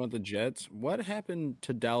one thing about the Jets. What happened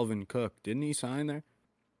to Dalvin Cook? Didn't he sign there?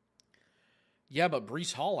 Yeah, but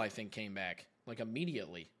Breece Hall, I think, came back, like,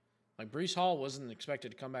 immediately. Like, Breece Hall wasn't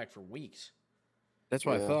expected to come back for weeks. That's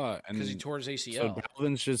what I thought. Because he tore his ACL. So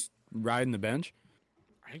Dalvin's just riding the bench?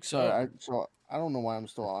 I think so. So I don't know why I'm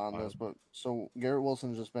still on this, but so Garrett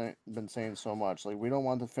Wilson's just been saying so much. Like, we don't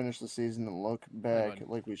want to finish the season and look back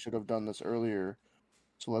like we should have done this earlier.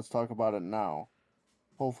 So let's talk about it now.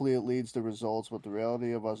 Hopefully it leads to results, but the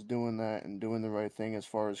reality of us doing that and doing the right thing as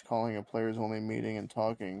far as calling a players-only meeting and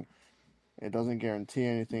talking, it doesn't guarantee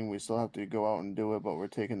anything. We still have to go out and do it, but we're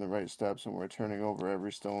taking the right steps and we're turning over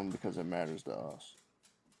every stone because it matters to us.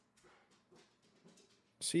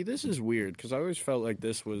 See, this is weird because I always felt like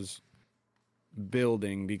this was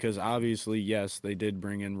building because obviously, yes, they did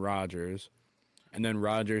bring in Rodgers, and then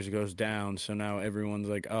Rodgers goes down, so now everyone's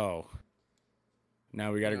like, oh,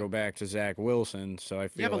 now we got to go back to Zach Wilson. So I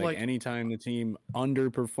feel like anytime the team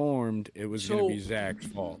underperformed, it was going to be Zach's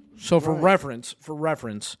fault. So for reference,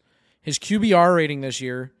 his QBR rating this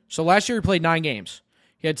year, so last year he played 9 games.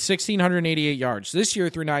 He had 1,688 yards. This year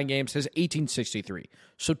through 9 games has 1,863,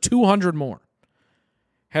 so 200 more.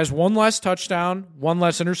 Has 1 less touchdown, 1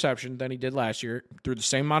 less interception than he did last year through the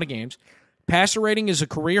same amount of games. Passer rating is a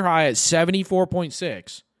career high at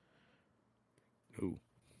 74.6. Ooh.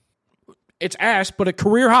 It's ass, but a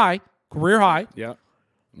career high. Career high. Yeah.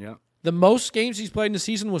 The most games he's played in the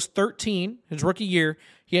season was 13. His rookie year,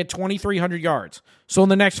 he had 2,300 yards. So in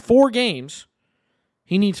the next 4 games,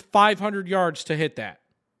 he needs 500 yards to hit that.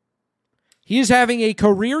 He is having a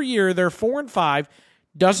career year. They're 4-5.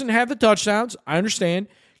 Doesn't have the touchdowns. I understand.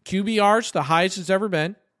 QBR's the highest it's ever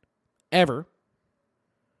been. Ever.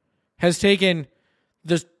 Has taken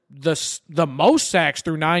the most sacks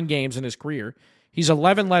through 9 games in his career. He's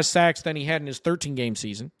 11 less sacks than he had in his 13-game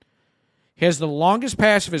season. He has the longest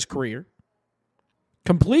pass of his career.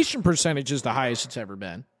 Completion percentage is the highest it's ever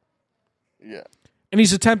been. Yeah. And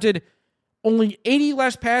he's attempted only 80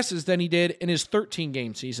 less passes than he did in his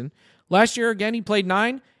 13-game season. Last year, again, he played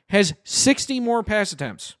 9, has 60 more pass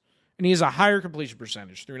attempts, and he has a higher completion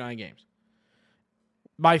percentage through 9 games.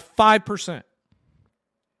 By 5%.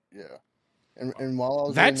 Yeah. And while I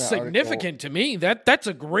was that's significant to me. That's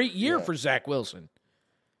a great year for Zach Wilson.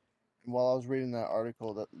 While I was reading that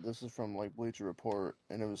article, that this is from like Bleacher Report,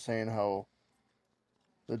 and it was saying how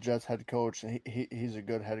the Jets head coach, he's a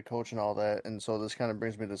good head coach and all that. And so this kind of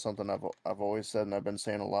brings me to something I've always said, and I've been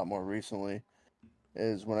saying a lot more recently,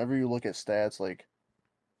 is whenever you look at stats, like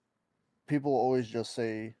people always just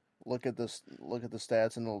say, look at the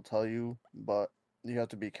stats and it'll tell you, but you have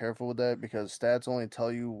to be careful with that because stats only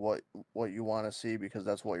tell you what you want to see because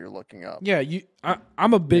that's what you're looking up. Yeah,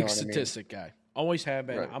 I'm a big statistic guy. Always have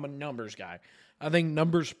been. Right. I'm a numbers guy. I think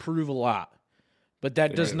numbers prove a lot. But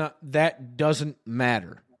that doesn't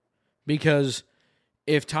matter. Because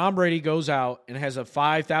if Tom Brady goes out and has a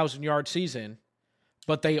 5,000-yard season,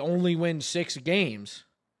 but they only win 6 games,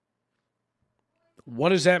 what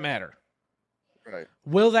does that matter? Right.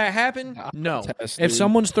 Will that happen? No. If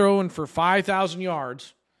someone's throwing for 5,000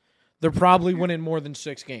 yards, they're probably winning more than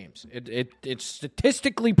 6 games. It's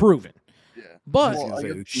statistically proven. Yeah. But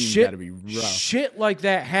shit like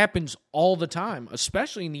that happens all the time,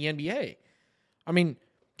 especially in the NBA. I mean,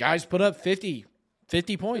 guys put up 50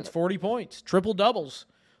 points, 40 points, triple doubles.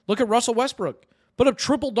 Look at Russell Westbrook. Put up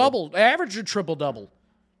triple double, averaged a triple double.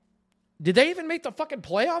 Did they even make the fucking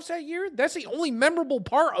playoffs that year? That's the only memorable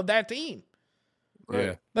part of that team.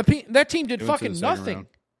 Yeah. That team did fucking nothing. Round.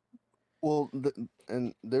 Well,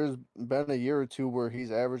 and there's been a year or two where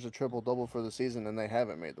he's averaged a triple-double for the season, and they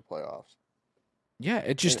haven't made the playoffs. Yeah,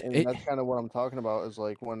 and that's kind of what I'm talking about is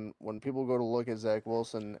like when people go to look at Zach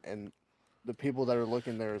Wilson and the people that are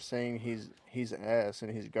looking there are saying he's ass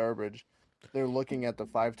and he's garbage, they're looking at the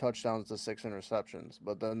 5 touchdowns to 6 interceptions,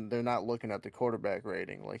 but then they're not looking at the quarterback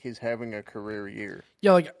rating. Like, he's having a career year.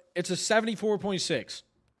 Yeah, like, it's a 74.6. It's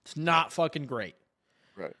not fucking great.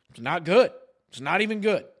 Right. It's not good. It's not even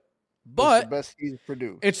good. But it's the best he's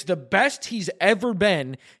produced. It's the best he's ever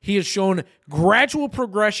been. He has shown gradual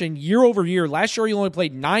progression year over year. Last year he only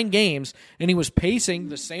played 9 games, and he was pacing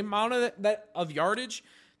the same amount of yardage,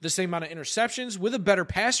 the same amount of interceptions, with a better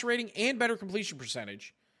pass rating and better completion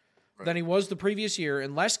percentage than he was the previous year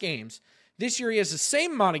in less games. This year he has the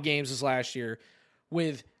same amount of games as last year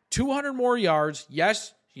with 200 more yards.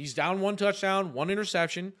 Yes, he's down 1 touchdown, 1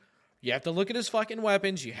 interception. You have to look at his fucking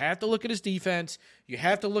weapons. You have to look at his defense. You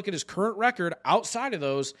have to look at his current record outside of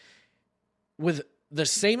those with the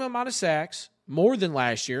same amount of sacks, more than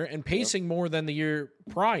last year, and pacing more than the year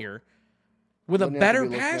prior with a better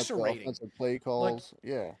passer rating. Offensive play calls.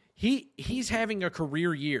 He's having a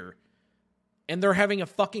career year, and they're having a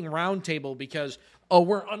fucking roundtable because,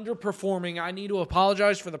 we're underperforming. I need to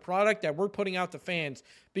apologize for the product that we're putting out to fans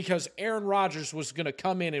because Aaron Rodgers was going to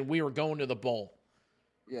come in and we were going to the bowl.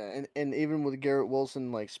 Yeah, and even with Garrett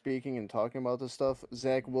Wilson speaking and talking about this stuff,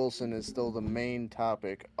 Zach Wilson is still the main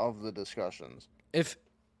topic of the discussions. If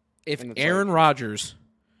Aaron Rodgers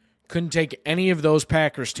couldn't take any of those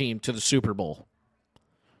Packers team to the Super Bowl,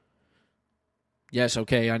 yes,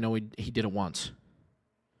 okay, I know he did it once.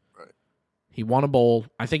 Right. He won a bowl.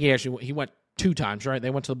 I think he went 2 times, right? They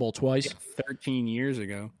went to the bowl twice. Yeah, 13 years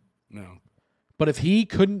ago. No. But if he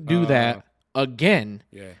couldn't do that again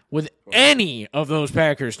with any of those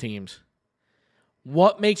Packers teams,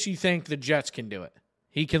 what makes you think the Jets can do it?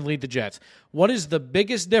 He can lead the Jets. What is the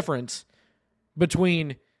biggest difference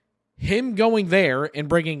between him going there and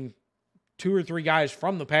bringing 2 or 3 guys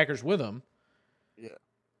from the Packers with him? Yeah.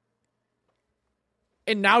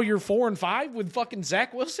 And now you're 4-5 with fucking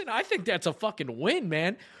Zach Wilson? I think that's a fucking win,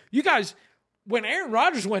 man. You guys, when Aaron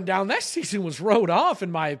Rodgers went down, that season was rode off,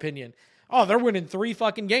 in my opinion. Oh, they're winning 3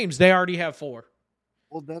 fucking games. They already have 4.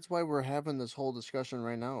 Well, that's why we're having this whole discussion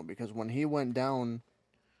right now, because when he went down,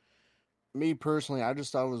 me personally, I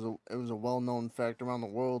just thought it was a well-known fact around the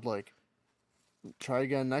world, try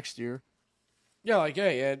again next year. Yeah,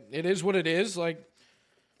 hey, it is what it is.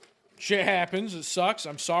 Shit happens. It sucks.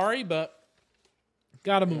 I'm sorry, but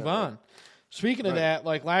got to move on. Speaking of that,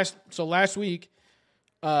 last week,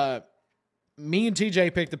 me and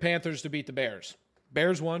TJ picked the Panthers to beat the Bears.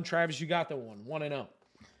 Bears won. Travis, you got the one.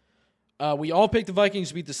 1-0. We all picked the Vikings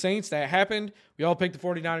to beat the Saints. That happened. We all picked the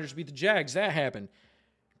 49ers to beat the Jags. That happened.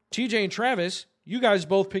 TJ and Travis, you guys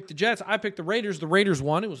both picked the Jets. I picked the Raiders. The Raiders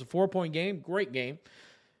won. It was a 4-point game. Great game.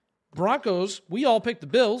 Broncos, we all picked the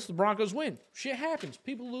Bills. The Broncos win. Shit happens.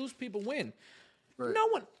 People lose. People win. Right.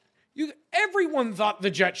 Everyone thought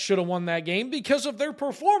the Jets should have won that game because of their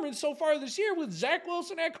performance so far this year with Zach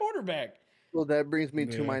Wilson at quarterback. Well, that brings me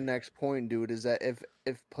to my next point, dude, is that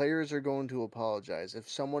if players are going to apologize, if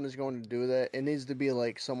someone is going to do that, it needs to be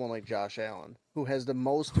someone like Josh Allen, who has the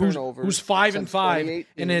most turnovers. Who's 5-5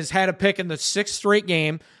 and has had a pick in the 6th straight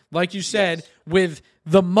game, like you said, with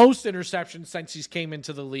the most interceptions since he's came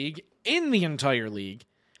into the league, in the entire league.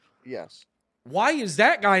 Yes. Why is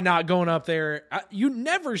that guy not going up there? You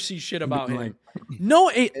never see shit about him. No,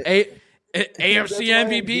 AFC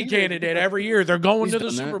MVP candidate every year. They're going to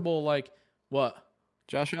the Super Bowl what?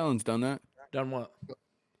 Josh Allen's done that. Done what?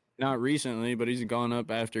 Not recently, but he's gone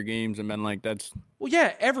up after games and been that's... Well,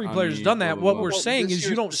 yeah, every player's done that. What we're saying is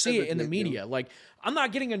you don't see it in the media. I'm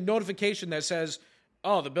not getting a notification that says,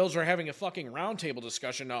 the Bills are having a fucking roundtable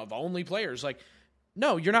discussion of only players.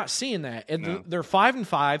 No, you're not seeing that. No. They're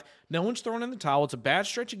 5-5. No one's throwing in the towel. It's a bad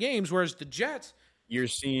stretch of games, whereas the Jets... You're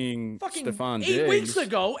seeing Stephon Diggs.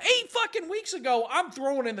 8 fucking weeks ago, I'm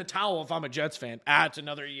throwing in the towel if I'm a Jets fan. It's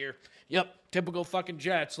another year. Yep, typical fucking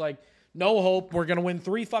Jets. No hope. We're going to win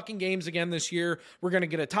 3 fucking games again this year. We're going to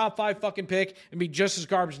get a top 5 fucking pick and be just as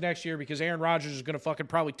garbage next year because Aaron Rodgers is going to fucking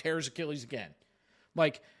probably tear his Achilles again.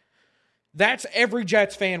 That's every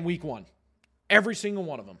Jets fan week 1. Every single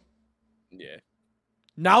one of them. Yeah.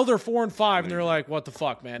 Now they're 4-5 and they're like, what the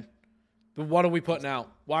fuck, man? But what are we putting out?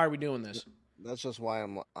 Why are we doing this? That's just why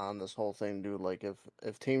I'm on this whole thing, dude.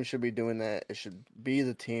 If teams should be doing that, it should be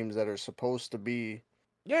the teams that are supposed to be.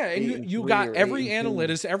 Yeah, and you got every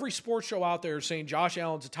analyst, every sports show out there saying Josh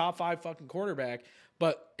Allen's a top 5 fucking quarterback,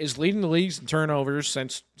 but is leading the leagues in turnovers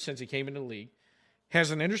since he came into the league.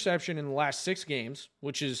 Has an interception in the last 6 games,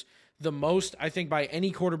 which is the most, I think, by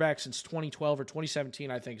any quarterback since 2012 or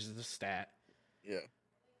 2017, I think, is the stat. Yeah.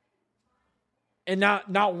 And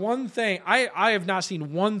not one thing, I have not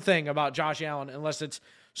seen one thing about Josh Allen unless it's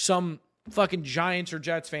some fucking Giants or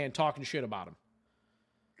Jets fan talking shit about him.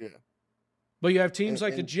 Yeah. But you have teams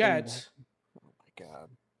like the Jets oh my God,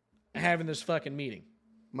 having this fucking meeting.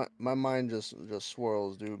 My mind just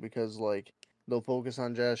swirls, dude, because they'll focus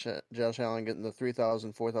on Josh Allen getting the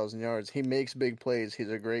 3,000, 4,000 yards. He makes big plays. He's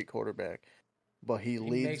a great quarterback. But he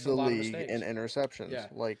leads the league in interceptions. Yeah.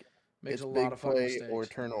 Makes it's a lot of play mistakes. Or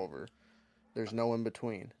turnover. There's no in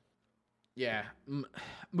between. Yeah.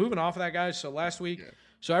 Moving off of that, guys. So last week,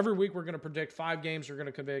 so every week we're going to predict 5 games. We're going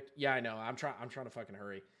to convict. Yeah, I know. I'm trying to fucking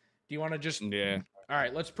hurry. Do you want to just? Yeah. All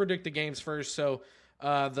right. Let's predict the games first. So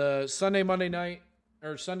The Thursday,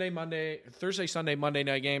 Sunday, Monday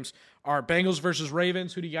night games are Bengals versus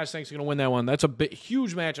Ravens. Who do you guys think is going to win that one? That's a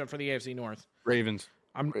huge matchup for the AFC North. Ravens.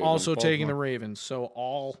 I'm also taking the Ravens. So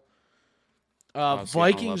all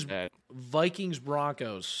Vikings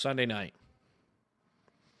Broncos Sunday night.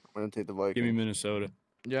 I'm going to take the Vikings. Give me Minnesota.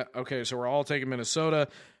 Yeah, okay, so we're all taking Minnesota.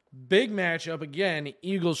 Big matchup again,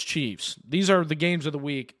 Eagles Chiefs. These are the games of the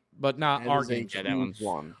week, but not our games. Yeah, that one's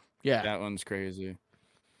one. Yeah. That one's crazy.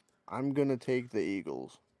 I'm going to take the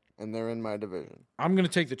Eagles, and they're in my division. I'm going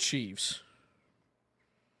to take the Chiefs.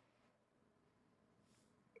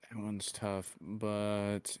 That one's tough,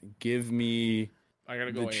 but give me I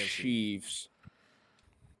gotta go the AFC. Chiefs.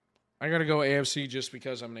 I got to go AFC just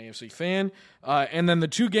because I'm an AFC fan. And then the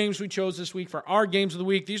two games we chose this week for our games of the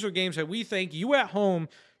week, these are games that we think you at home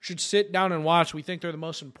should sit down and watch. We think they're the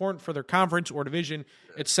most important for their conference or division,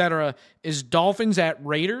 etc. Is Dolphins at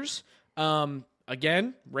Raiders.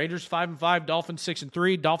 Again, Raiders 5-5, Dolphins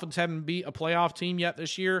 6-3. Dolphins haven't beat a playoff team yet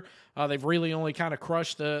this year. They've really only kind of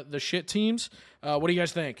crushed the shit teams. What do you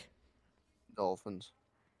guys think? Dolphins.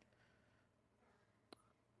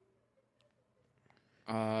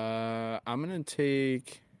 I'm gonna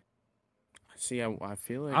take. See, I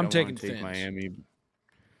feel like I'm taking take Miami.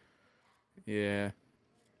 Yeah,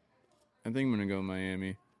 I think I'm gonna go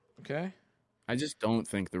Miami. Okay. I just don't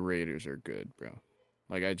think the Raiders are good, bro.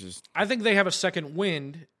 I think they have a second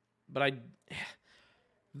wind, but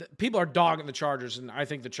people are dogging the Chargers, and I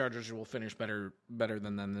think the Chargers will finish better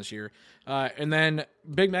than them this year. And then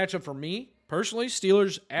big matchup for me personally: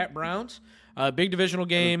 Steelers at Browns. Big divisional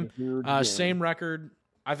game. Same record.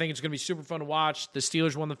 I think it's going to be super fun to watch. The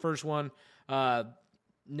Steelers won the first one.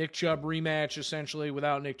 Nick Chubb rematch, essentially,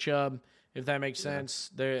 without Nick Chubb, if that makes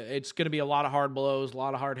sense. It's going to be a lot of hard blows, a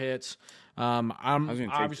lot of hard hits. I'm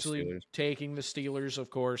obviously taking the Steelers,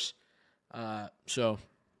 of course. I'm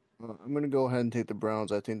going to go ahead and take the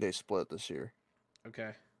Browns. I think they split this year.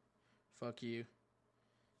 Okay. Fuck you.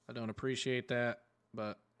 I don't appreciate that,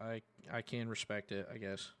 but I can respect it, I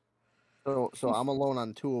guess. So I'm alone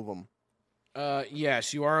on two of them.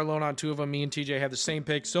 Yes, you are alone on two of them. Me and TJ have the same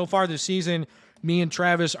pick. So far this season, me and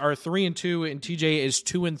Travis are 3-2, and TJ is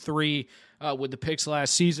 2-3 with the picks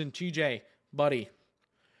last season. TJ, buddy,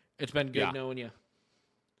 it's been good knowing you.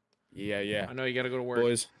 Yeah. I know you got to go to work.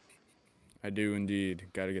 Boys, I do indeed.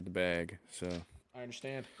 Got to get the bag, so. I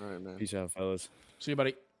understand. All right, man. Peace out, fellas. See you,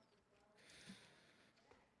 buddy.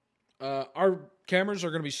 Our cameras are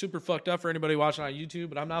going to be super fucked up for anybody watching on YouTube,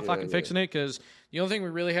 but I'm not fucking fixing it because the only thing we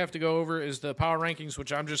really have to go over is the power rankings,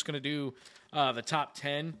 which I'm just going to do the top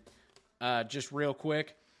 10 just real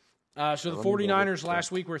quick. So the 49ers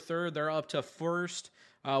last week were third. They're up to first.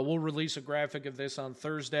 We'll release a graphic of this on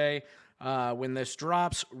Thursday when this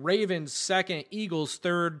drops. Ravens second, Eagles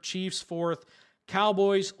third, Chiefs fourth,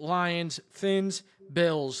 Cowboys, Lions, Finns,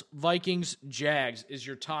 Bills, Vikings, Jags is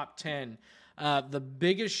your top 10. The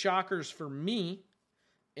biggest shockers for me,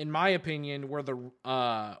 in my opinion, were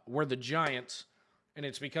the Giants, and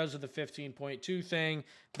it's because of the 15.2 thing.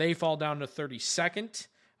 They fall down to 32nd.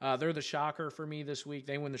 They're the shocker for me this week.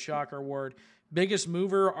 They win the shocker award. Biggest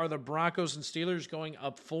mover are the Broncos and Steelers going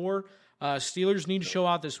up 4. Steelers need to show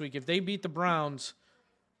out this week. If they beat the Browns,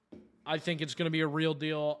 I think it's going to be a real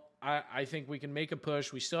deal. I think we can make a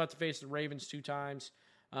push. We still have to face the Ravens 2 times.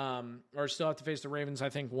 Or still have to face the Ravens, I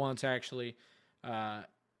think, once, actually. Our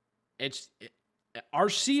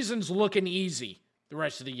season's looking easy the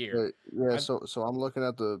rest of the year. Yeah, so I'm looking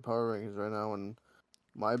at the power rankings right now, and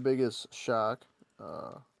my biggest shock,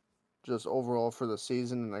 just overall for the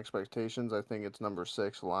season and expectations, I think it's number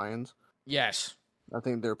 6, Lions. Yes. I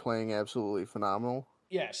think they're playing absolutely phenomenal.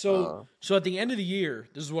 Yeah, so at the end of the year,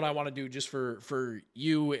 this is what I want to do just for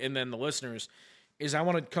you and then the listeners, is I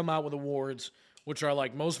want to come out with awards which are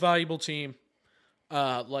like most valuable team,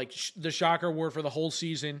 the shocker award for the whole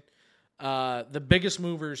season, the biggest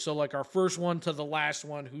movers, so like our first one to the last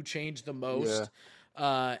one, who changed the most,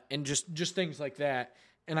 and just things like that.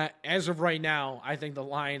 And as of right now, I think the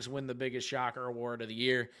Lions win the biggest shocker award of the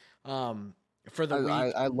year. For the week,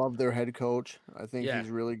 I love their head coach. I think he's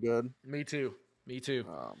really good. Me too.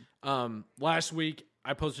 Last week,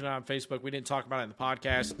 I posted it on Facebook. We didn't talk about it in the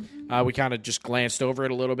podcast. We kind of just glanced over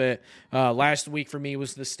it a little bit. Last week for me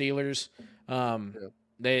was the Steelers.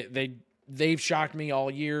 They've shocked me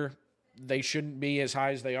all year. They shouldn't be as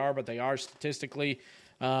high as they are, but they are statistically.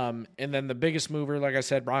 And then the biggest mover, like I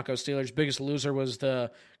said, Broncos, Steelers. Biggest loser was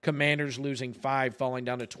the Commanders losing 5, falling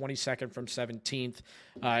down to 22nd from 17th.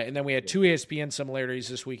 And then we had 2 ESPN similarities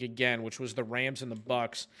this week again, which was the Rams and the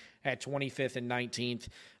Bucks at 25th and 19th.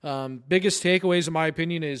 Biggest takeaways, in my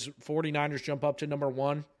opinion, is 49ers jump up to number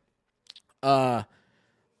 1.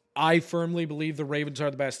 I firmly believe the Ravens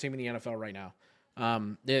are the best team in the NFL right now.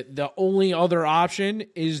 The only other option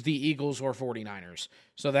is the Eagles or 49ers.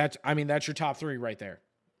 So that's your top three right there.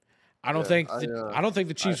 I don't think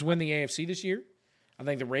the Chiefs win the AFC this year. I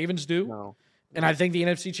think the Ravens do. No. And I think the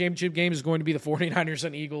NFC Championship game is going to be the 49ers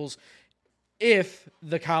and Eagles if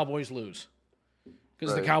the Cowboys lose.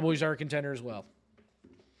 Because the Cowboys are a contender as well.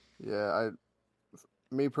 Yeah,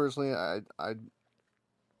 me personally, I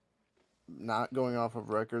not going off of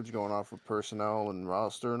records, going off of personnel and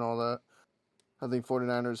roster and all that. I think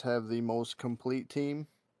 49ers have the most complete team.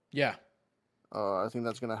 Yeah. I think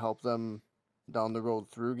that's going to help them down the road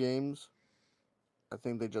through games. I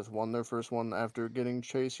think they just won their first one after getting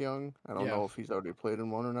Chase Young. I don't know if he's already played in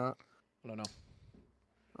one or not. I don't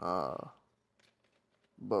know.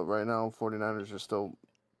 But right now, 49ers are still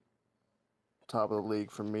top of the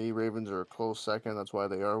league for me. Ravens are a close second. That's why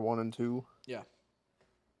they are 1-2. Yeah.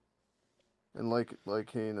 And like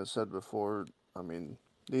Kane has said before, I mean,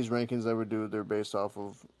 these rankings that we do, they're based off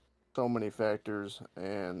of so many factors,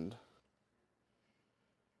 and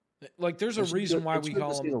like there's a reason why we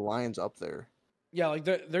call them the Lions up there. Yeah, like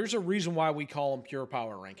there's a reason why we call them pure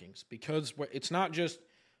power rankings, because it's not just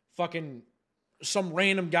fucking some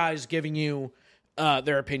random guys giving you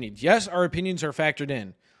their opinions. Yes, our opinions are factored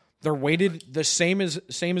in. They're weighted the same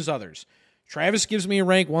as others. Travis gives me a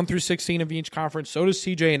rank 1 through 16 of each conference. So does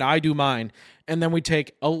TJ, and I do mine. And then we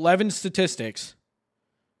take 11 statistics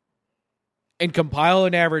and compile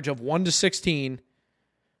an average of 1 to 16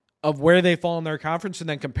 of where they fall in their conference, and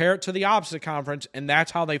then compare it to the opposite conference, and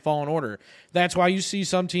that's how they fall in order. That's why you see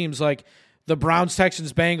some teams like the Browns,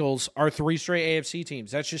 Texans, Bengals are 3 straight AFC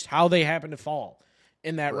teams. That's just how they happen to fall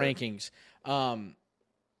in that rankings.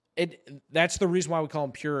 That's the reason why we call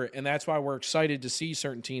them pure, and that's why we're excited to see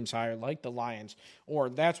certain teams higher, like the Lions, or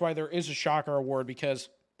that's why there is a shocker award, because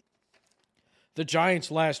the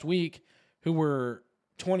Giants last week, who were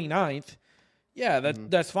 29th,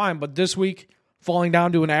 that's fine, but this week falling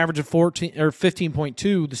down to an average of 14 or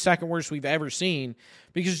 15.2, the second worst we've ever seen,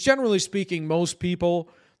 because generally speaking, most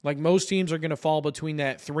teams are going to fall between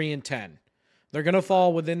that 3 and 10. They're going to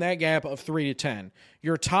fall within that gap of 3 to 10.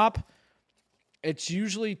 Your top, it's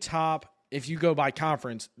usually top, if you go by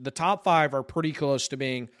conference, the top 5 are pretty close to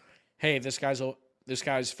being, hey, this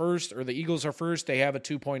guy's first, or the Eagles are first, they have a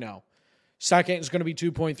 2.0. Second is going to be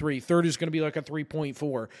 2.3. Third is going to be like a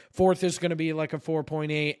 3.4. Fourth is going to be like a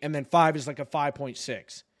 4.8. And then 5 is like a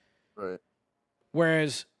 5.6. Right.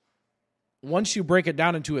 Whereas once you break it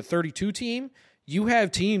down into a 32 team, you have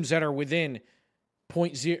teams that are within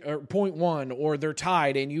 0.0 or 0.1, or they're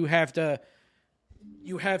tied, and you have to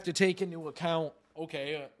take into account,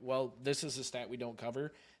 okay, well, this is a stat we don't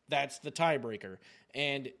cover. That's the tiebreaker.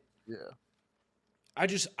 And yeah.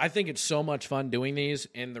 I think it's so much fun doing these,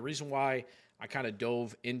 and the reason why I kind of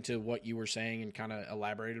dove into what you were saying and kind of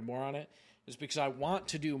elaborated more on it is because I want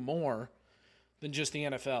to do more than just the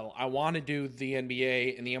NFL. I want to do the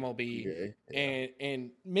NBA and the MLB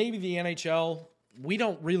and maybe the NHL. We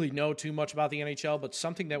don't really know too much about the NHL, but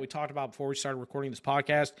something that we talked about before we started recording this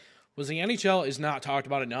podcast was the NHL is not talked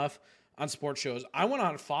about enough on sports shows. I went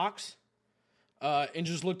on Fox and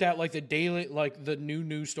just looked at like the daily, like the new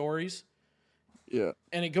news stories. Yeah.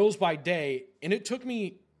 And it goes by day, and it took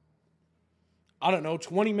me,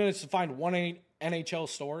 20 minutes to find one NHL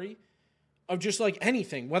story of just like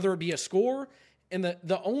anything, whether it be a score. And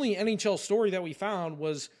the only NHL story that we found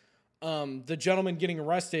was the gentleman getting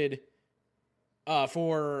arrested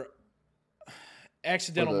for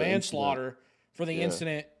accidental manslaughter for the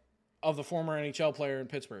incident of the former NHL player in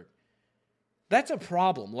Pittsburgh. That's a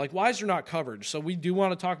problem. Like, why is there not coverage? So we do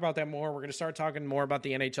want to talk about that more. We're going to start talking more about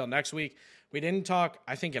the NHL next week. We didn't talk,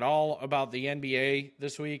 I think, at all about the NBA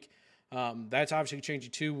this week. That's obviously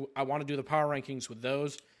changing too. I want to do the power rankings with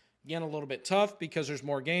those. Again, a little bit tough because there's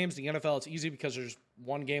more games. The NFL, it's easy because there's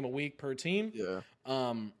one game a week per team. Yeah.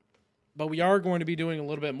 But we are going to be doing a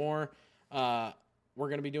little bit more. We're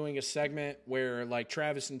going to be doing a segment where, like,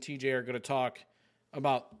 Travis and TJ are going to talk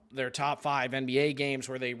about their top 5 NBA games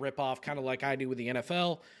where they rip off, kind of like I do with the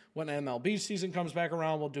NFL. When MLB season comes back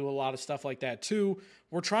around, we'll do a lot of stuff like that too.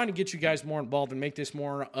 We're trying to get you guys more involved and make this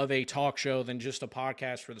more of a talk show than just a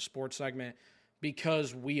podcast for the sports segment,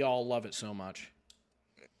 because we all love it so much.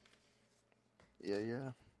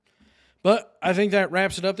 Yeah. But I think that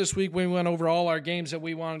wraps it up this week. We went over all our games that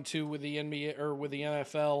we wanted to with the NBA or with the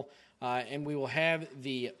NFL. And we will have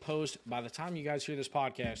the post. By the time you guys hear this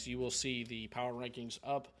podcast, you will see the power rankings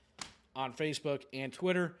up on Facebook and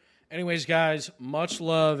Twitter. Anyways, guys, much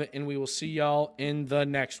love, and we will see y'all in the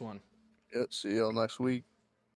next one. Yep, see y'all next week.